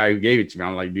called the guy who gave it to me.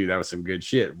 I'm like, dude, that was some good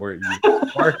shit.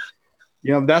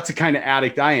 That's the kind of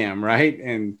addict I am,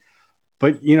 right?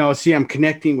 But see, I'm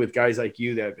connecting with guys like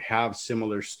you that have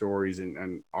similar stories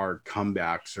and are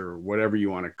comebacks or whatever you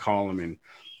want to call them. And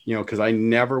because I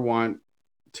never want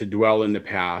to dwell in the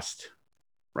past,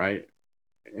 right?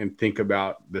 And think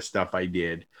about the stuff I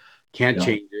did. Can't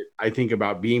change it. I think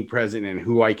about being present and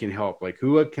who I can help. Like,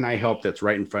 who can I help that's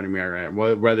right in front of me? Right?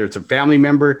 Whether it's a family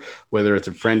member, whether it's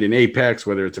a friend in Apex,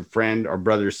 whether it's a friend or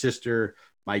brother, sister,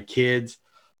 my kids.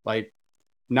 Like,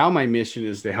 now my mission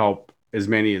is to help as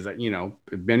many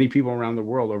people around the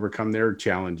world overcome their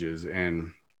challenges.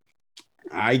 And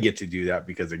I get to do that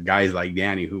because of guys like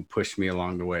Danny who pushed me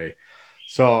along the way.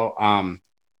 So,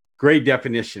 great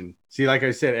definition. See, like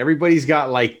I said, everybody's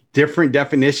got like different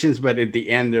definitions, but at the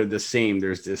end, they're the same.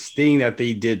 There's this thing that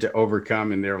they did to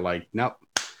overcome, and they're like, nope,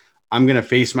 I'm going to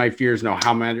face my fears. No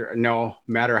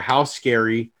matter how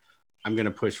scary, I'm going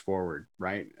to push forward.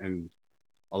 Right. And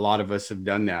a lot of us have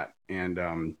done that.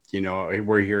 And,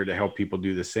 we're here to help people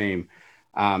do the same.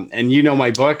 And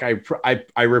my book,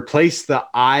 I replaced the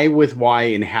I with Y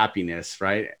in happiness.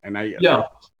 Right. And I was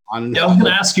going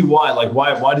to ask you why. Like,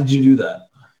 why did you do that?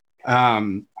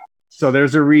 So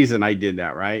there's a reason I did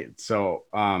that, right? So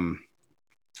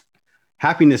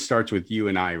happiness starts with you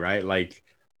and I, right? Like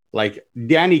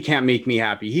Danny can't make me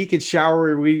happy. He could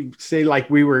shower. We say like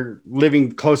we were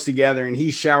living close together and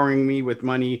he's showering me with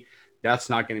money. That's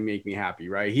not going to make me happy,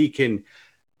 right? He can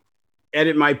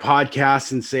edit my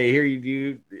podcast and say, here you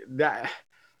do that.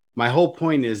 My whole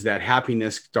point is that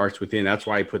happiness starts within. That's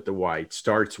why I put the why. It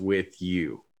starts with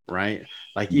you, right?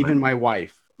 Like even my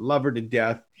wife, love her to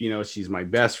death. She's my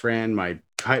best friend, my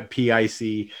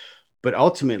PIC, but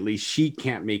ultimately she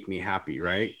can't make me happy.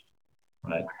 Right.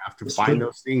 I have to find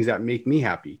those things that make me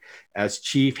happy as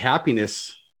chief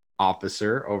happiness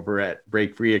officer over at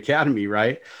Break Free Academy.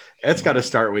 Right. It's got to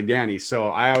start with Danny. So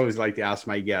I always like to ask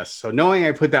my guests. So knowing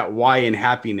I put that why in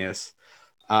happiness,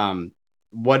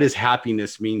 what does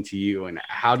happiness mean to you and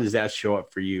how does that show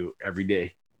up for you every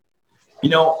day?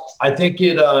 I think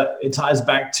it ties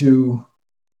back to,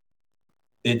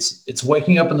 it's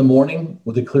waking up in the morning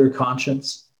with a clear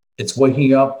conscience. It's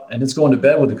waking up and it's going to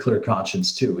bed with a clear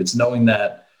conscience too. It's knowing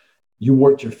that you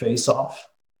worked your face off.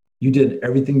 You did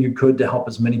everything you could to help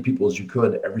as many people as you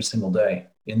could every single day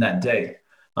in that day.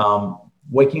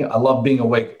 I love being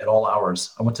awake at all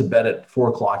hours. I went to bed at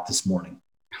 4:00 this morning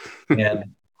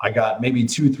and I got maybe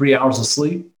 2-3 hours of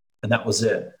sleep and that was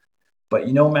it. But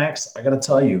Max, I got to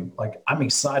tell you, like, I'm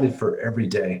excited for every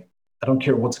day. I don't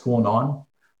care what's going on.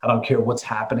 I don't care what's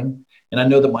happening. And I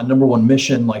know that my number one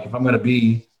mission, like if I'm going to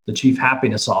be the chief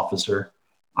happiness officer,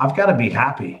 I've got to be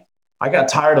happy. I got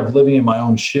tired of living in my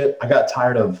own shit. I got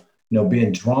tired of,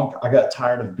 being drunk. I got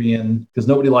tired of because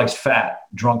nobody likes fat,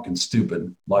 drunk, and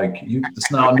stupid. Like it's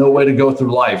now no way to go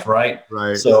through life. Right.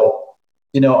 Right. So,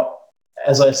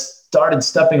 as I started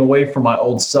stepping away from my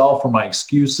old self or my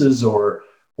excuses or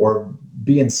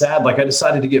being sad, like I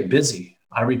decided to get busy.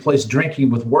 I replaced drinking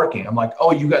with working. I'm like,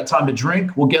 oh, you got time to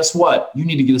drink? Well, guess what? You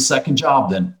need to get a second job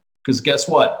then. Because guess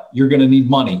what? You're going to need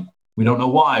money. We don't know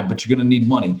why, but you're going to need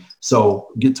money. So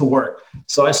get to work.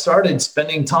 So I started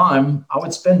spending time. I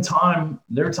would spend time.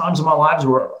 There are times in my lives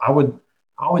where I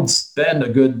would spend a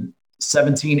good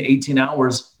 17, 18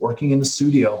 hours working in the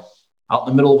studio out in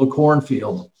the middle of a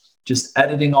cornfield, just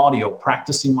editing audio,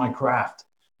 practicing my craft.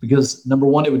 Because number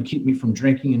one, it would keep me from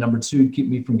drinking. And number two, keep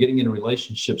me from getting into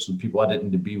relationships with people I didn't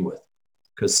need to be with.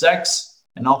 Because sex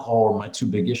and alcohol are my two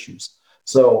big issues.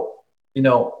 So,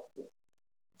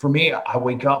 for me, I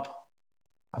wake up.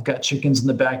 I've got chickens in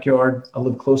the backyard. I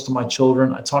live close to my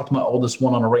children. I talk to my oldest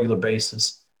one on a regular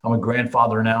basis. I'm a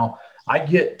grandfather now. I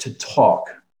get to talk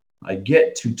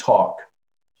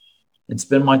and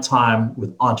spend my time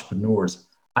with entrepreneurs.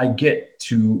 I get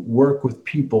to work with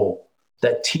people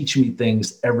that teach me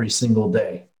things every single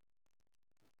day.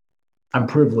 I'm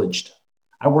privileged.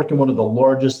 I work in one of the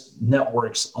largest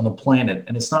networks on the planet,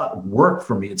 and it's not work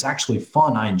for me. It's actually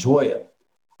fun. I enjoy it.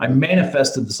 I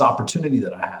manifested this opportunity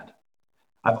that I had.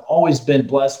 I've always been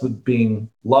blessed with being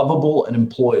lovable and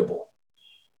employable.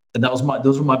 And those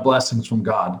were my blessings from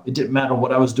God. It didn't matter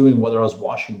what I was doing, whether I was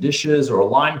washing dishes or a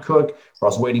line cook, or I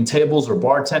was waiting tables or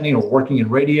bartending or working in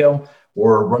radio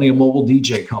or running a mobile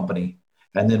DJ company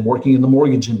and then working in the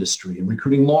mortgage industry and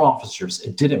recruiting loan officers.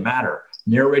 It didn't matter.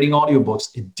 Narrating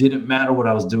audiobooks. It didn't matter what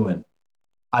I was doing.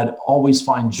 I'd always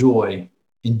find joy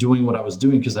in doing what I was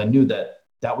doing because I knew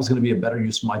that was going to be a better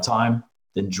use of my time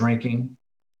than drinking,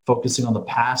 focusing on the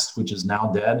past, which is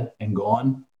now dead and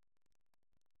gone,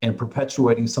 and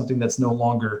perpetuating something that's no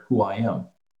longer who I am.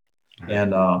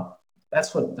 And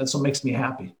That's what makes me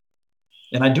happy.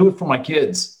 And I do it for my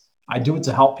kids. I do it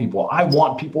to help people. I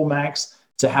want people, Max,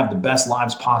 to have the best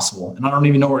lives possible. And I don't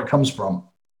even know where it comes from.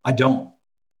 I don't.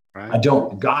 Right. I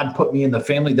don't. God put me in the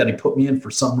family that he put me in for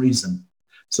some reason.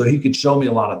 So he could show me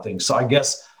a lot of things. So I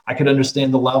guess I could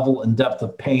understand the level and depth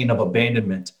of pain, of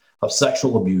abandonment, of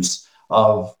sexual abuse,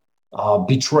 of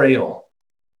betrayal,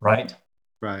 right?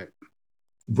 Right.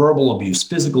 Verbal abuse,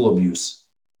 physical abuse.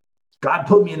 God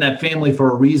put me in that family for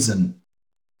a reason.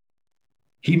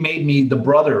 He made me the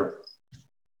brother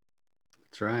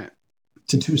That's right.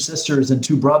 to two sisters and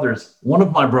two brothers. One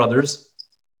of my brothers,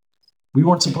 we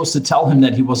weren't supposed to tell him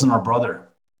that he wasn't our brother.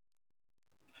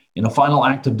 In a final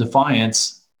act of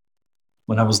defiance,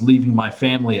 when I was leaving my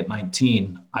family at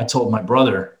 19, I told my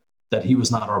brother that he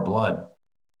was not our blood.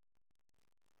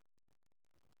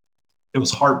 It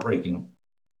was heartbreaking.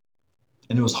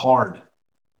 And it was hard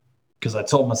because I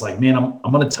told him, I was like, man,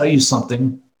 I'm going to tell you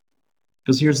something.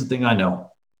 Because here's the thing I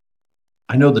know.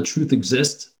 I know the truth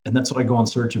exists, and that's what I go in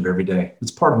search of every day.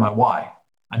 It's part of my why.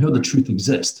 I know the truth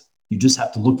exists. You just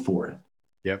have to look for it.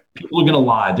 Yep. People are going to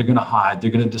lie. They're going to hide.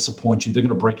 They're going to disappoint you. They're going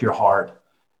to break your heart.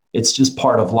 It's just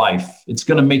part of life. It's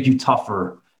going to make you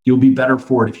tougher. You'll be better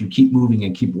for it if you keep moving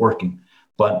and keep working.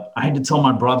 But I had to tell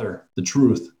my brother the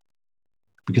truth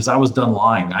because I was done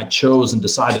lying. I chose and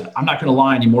decided I'm not going to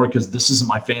lie anymore because this isn't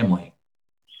my family.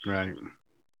 Right.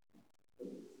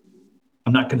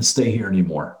 I'm not going to stay here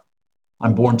anymore.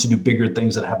 I'm born to do bigger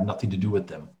things that have nothing to do with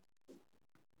them.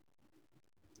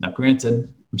 Now,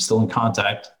 granted, I'm still in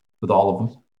contact with all of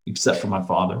them, except for my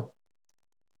father.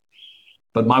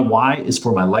 But my why is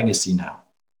for my legacy now.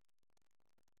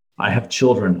 I have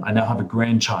children. I now have a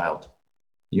grandchild.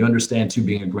 You understand, too,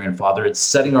 being a grandfather. It's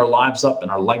setting our lives up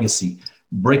and our legacy,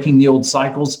 breaking the old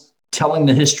cycles, telling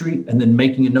the history, and then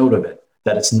making a note of it,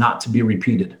 that it's not to be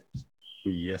repeated.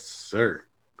 Yes, sir.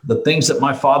 The things that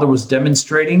my father was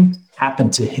demonstrating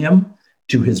happened to him,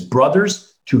 to his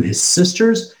brothers, to his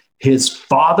sisters, his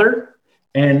father,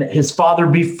 and his father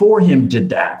before him did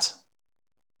that.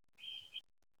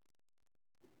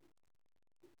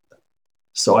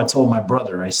 So I told my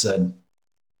brother, I said,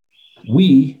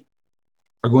 we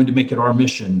are going to make it our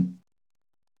mission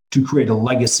to create a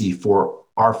legacy for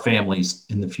our families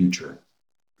in the future.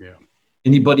 Yeah.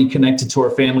 Anybody connected to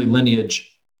our family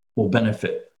lineage will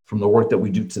benefit from the work that we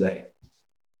do today.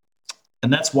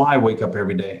 And that's why I wake up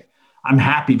every day. I'm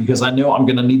happy because I know I'm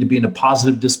going to need to be in a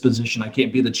positive disposition. I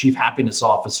can't be the chief happiness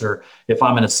officer if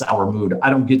I'm in a sour mood. I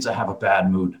don't get to have a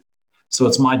bad mood. So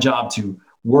it's my job to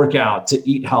work out, to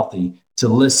eat healthy, to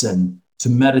listen, to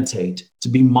meditate, to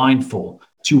be mindful,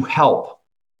 to help,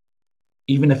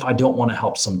 even if I don't want to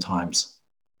help sometimes.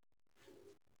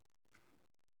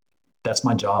 That's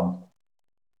my job.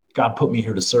 God put me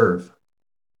here to serve.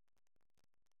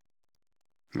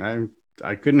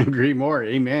 I couldn't agree more.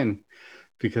 Amen.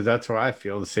 Because that's where I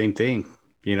feel the same thing,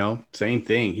 same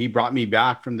thing. He brought me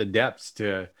back from the depths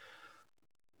to,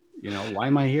 why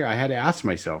am I here? I had to ask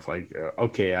myself, like,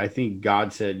 okay, I think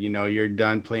God said, you're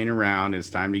done playing around.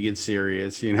 It's time to get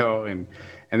serious, and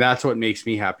that's what makes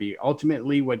me happy.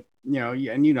 Ultimately, what,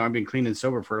 I've been clean and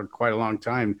sober for quite a long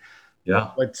time.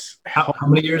 Yeah. How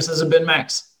many years has it been,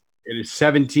 Max? It is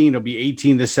 17. It'll be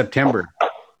 18 this September.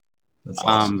 That's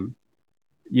awesome.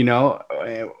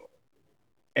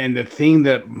 And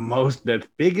the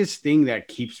biggest thing that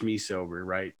keeps me sober,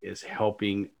 right, is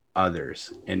helping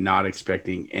others and not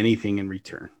expecting anything in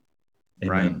return.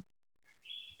 Amen. Right.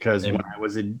 Because when I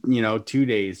was 2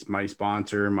 days, my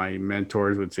sponsor, my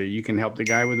mentors would say, you can help the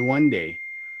guy with 1 day.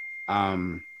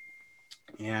 And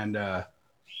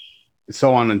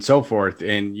so on and so forth.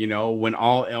 And, when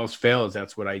all else fails,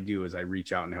 that's what I do is I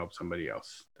reach out and help somebody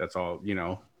else. That's all,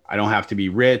 I don't have to be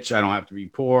rich. I don't have to be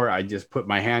poor. I just put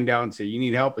my hand out and say, you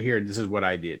need help here. This is what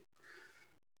I did.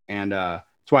 And that's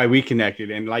why we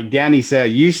connected. And like Danny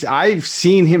said, I've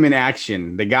seen him in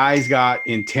action. The guy's got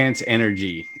intense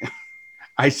energy.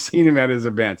 I've seen him at his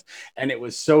events. And it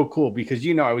was so cool because,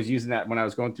 I was using that when I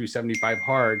was going through 75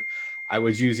 hard. I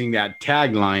was using that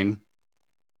tagline,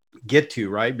 get to,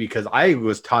 right? Because I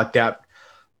was taught that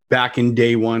back in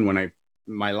day one when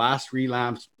my last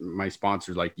relapse, my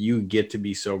sponsor's like, you get to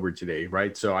be sober today,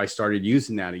 right? So I started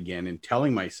using that again and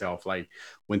telling myself, like,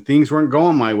 when things weren't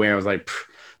going my way, I was like,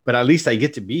 but at least I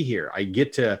get to be here. I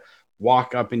get to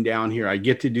walk up and down here. I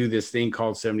get to do this thing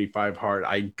called 75 Hard.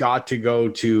 I got to go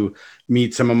to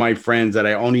meet some of my friends that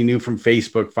I only knew from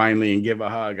Facebook finally and give a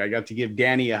hug. I got to give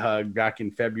Danny a hug back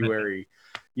in February.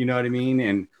 You know what I mean?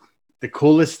 And the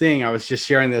coolest thing, I was just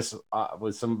sharing this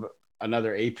with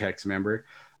another Apex member.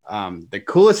 The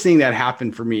coolest thing that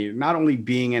happened for me, not only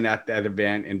being at that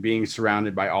event and being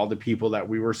surrounded by all the people that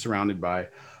we were surrounded by,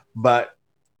 but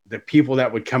the people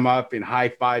that would come up and high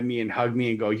five me and hug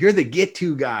me and go, "You're the get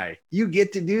to guy. You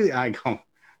get to do that." I go,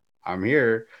 "I'm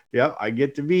here. Yep, I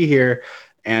get to be here."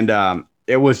 And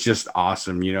it was just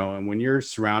awesome, And when you're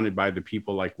surrounded by the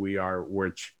people like we are,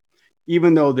 which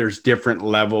even though there's different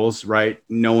levels, right?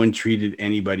 No one treated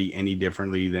anybody any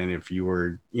differently than if you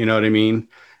were, you know what I mean?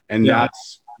 And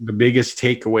that's the biggest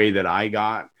takeaway that I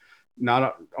got.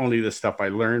 Not only the stuff I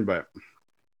learned, but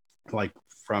like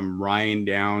from Ryan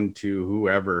down to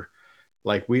whoever,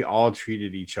 like we all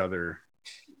treated each other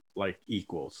like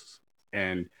equals.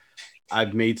 And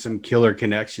I've made some killer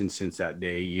connections since that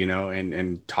day,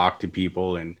 and talked to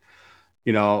people. And,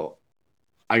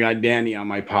 I got Danny on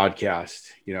my podcast.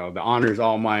 The honor's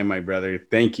all mine, my brother.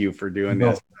 Thank you for doing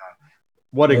this.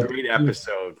 What a great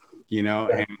episode,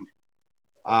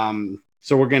 And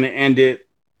so we're going to end it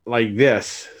like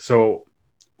this. So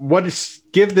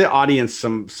give the audience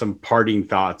some parting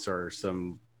thoughts or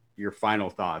your final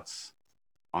thoughts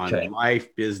on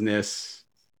life, business,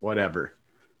 whatever.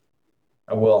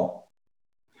 I will.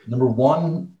 Number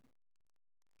one,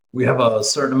 we have a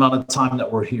certain amount of time that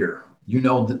we're here.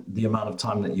 The amount of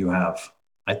time that you have.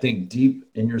 I think deep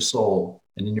in your soul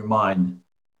and in your mind,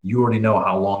 you already know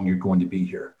how long you're going to be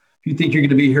here. If you think you're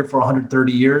going to be here for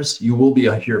 130 years, you will be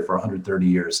here for 130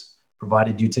 years,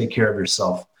 provided you take care of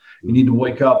yourself. You need to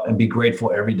wake up and be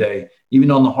grateful every day,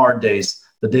 even on the hard days,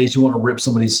 the days you want to rip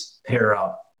somebody's hair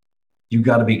out. You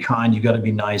got to be kind. You got to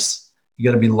be nice. You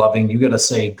got to be loving. You got to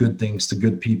say good things to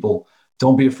good people.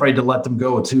 Don't be afraid to let them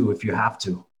go too if you have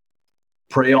to.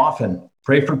 Pray often.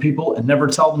 Pray for people and never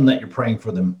tell them that you're praying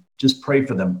for them. Just pray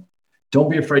for them. Don't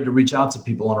be afraid to reach out to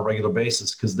people on a regular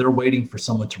basis because they're waiting for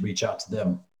someone to reach out to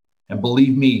them. And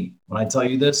believe me, when I tell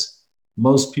you this,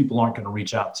 most people aren't going to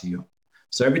reach out to you.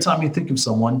 So every time you think of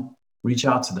someone, reach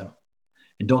out to them.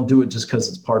 And don't do it just because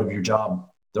it's part of your job.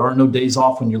 There are no days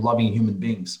off when you're loving human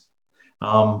beings.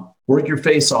 Work your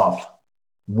face off.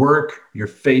 Work your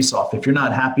face off. If you're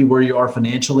not happy where you are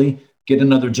financially, get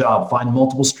another job. Find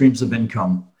multiple streams of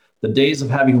income. The days of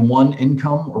having one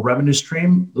income or revenue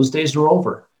stream, those days are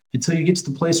over until you get to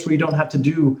the place where you don't have to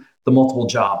do the multiple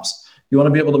jobs. You want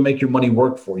to be able to make your money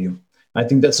work for you. I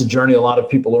think that's a journey a lot of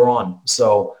people are on.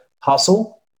 So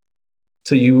hustle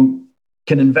till you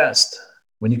can invest.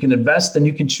 When you can invest, then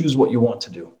you can choose what you want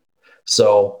to do.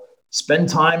 So spend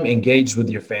time engaged with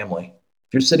your family.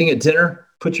 If you're sitting at dinner,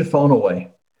 put your phone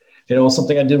away.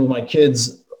 Something I did with my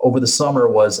kids over the summer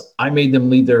was I made them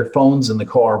leave their phones in the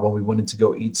car when we went to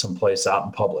go eat someplace out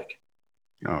in public.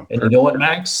 And you know what,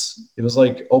 Max? It was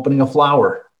like opening a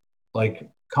flower. Like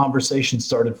conversation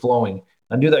started flowing.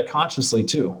 I do that consciously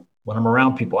too. When I'm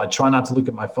around people, I try not to look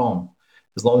at my phone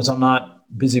as long as I'm not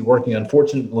busy working.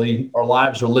 Unfortunately, our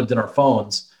lives are lived in our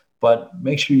phones, but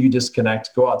make sure you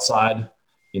disconnect, go outside.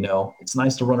 It's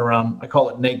nice to run around. I call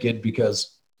it naked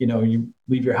because you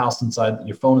leave your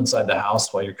phone inside the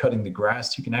house while you're cutting the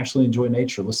grass. You can actually enjoy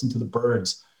nature, listen to the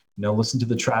birds, listen to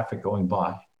the traffic going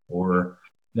by, or,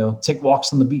 take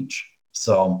walks on the beach.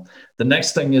 So the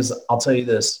next thing is, I'll tell you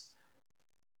this,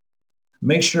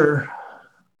 make sure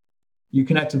you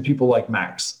connect with people like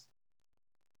Max.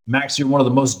 Max, you're one of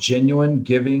the most genuine,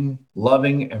 giving,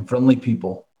 loving, and friendly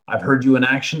people. I've heard you in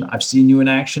action. I've seen you in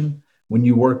action when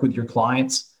you work with your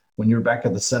clients. When you're back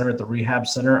at the center, at the rehab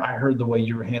center, I heard the way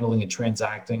you were handling and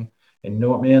transacting. And you know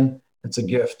what, man? It's a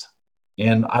gift.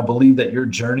 And I believe that your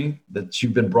journey that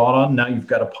you've been brought on, now you've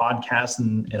got a podcast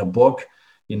and a book,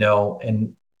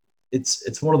 and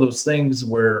it's one of those things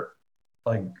where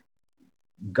like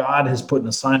God has put an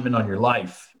assignment on your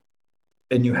life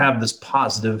and you have this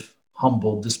positive,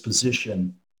 humble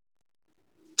disposition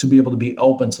to be able to be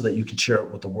open so that you can share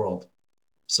it with the world.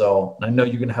 So I know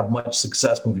you're going to have much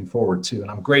success moving forward too.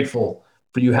 And I'm grateful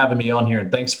for you having me on here.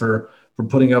 And thanks for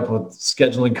putting up with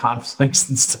scheduling conflicts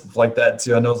and stuff like that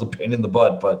too. I know it's a pain in the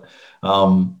butt, but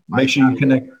make sure you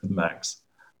connect with Max.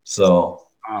 So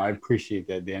I appreciate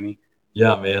that, Danny.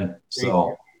 Yeah, man.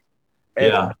 So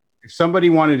if somebody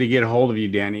wanted to get a hold of you,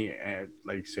 Danny,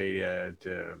 like say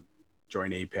to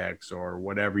join Apex or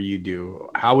whatever you do,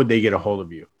 how would they get a hold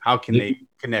of you? How can they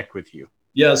connect with you?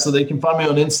 Yeah, so they can find me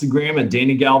on Instagram at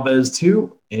Danny Galvez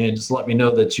too, and just let me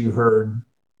know that you heard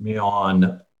me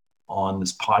on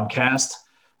this podcast.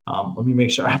 Let me make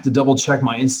sure. I have to double check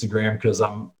my Instagram because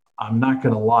I'm not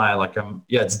gonna lie.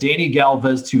 It's Danny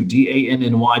Galvez 2,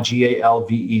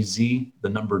 DANNYGALVEZ, the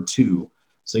number 2.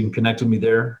 So you can connect with me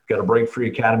there. Got a Break Free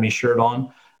Academy shirt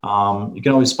on. You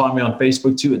can always find me on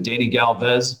Facebook too at Danny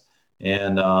Galvez,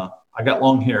 and I got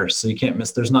long hair, so you can't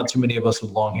miss. There's not too many of us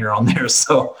with long hair on there.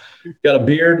 So got a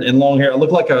beard and long hair. I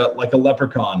look like a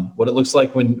leprechaun. What it looks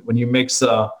like when you mix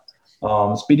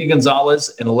Speedy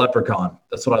Gonzalez and a leprechaun.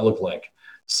 That's what I look like.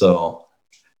 So,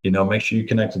 make sure you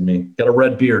connect with me. Got a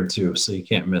red beard too, so you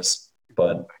can't miss.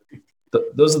 But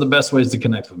those are the best ways to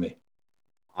connect with me.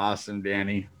 Awesome,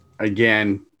 Danny.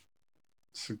 Again,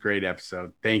 it's a great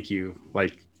episode. Thank you.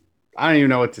 Like, I don't even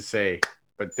know what to say,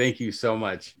 but thank you so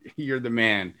much. You're the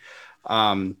man.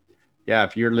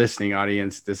 If you're listening,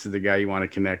 audience, this is the guy you want to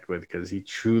connect with because he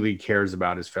truly cares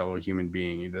about his fellow human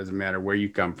being. It doesn't matter where you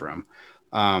come from.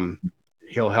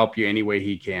 He'll help you any way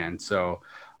he can. So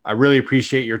I really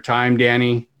appreciate your time,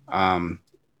 Danny.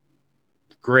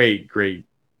 Great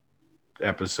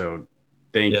episode.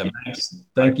 Thank you. Max,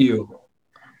 thank you.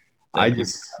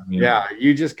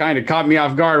 You just kind of caught me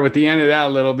off guard with the end of that a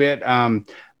little bit.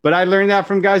 But I learned that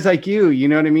from guys like you. You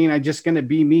know what I mean? I'm just going to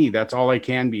be me. That's all I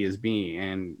can be is me.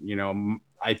 And,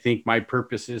 I think my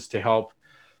purpose is to help,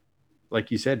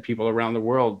 like you said, people around the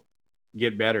world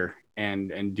get better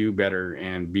and do better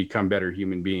and become better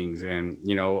human beings. And,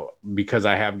 because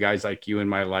I have guys like you in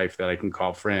my life that I can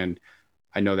call friend,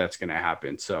 I know that's going to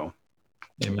happen. So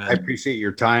Amen. I appreciate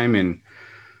your time and,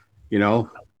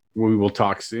 we will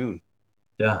talk soon.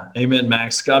 Yeah. Amen,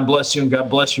 Max. God bless you and God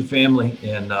bless your family.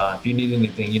 And if you need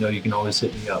anything, you can always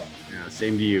hit me up. Yeah,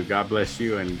 same to you. God bless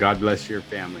you and God bless your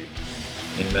family.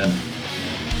 Amen.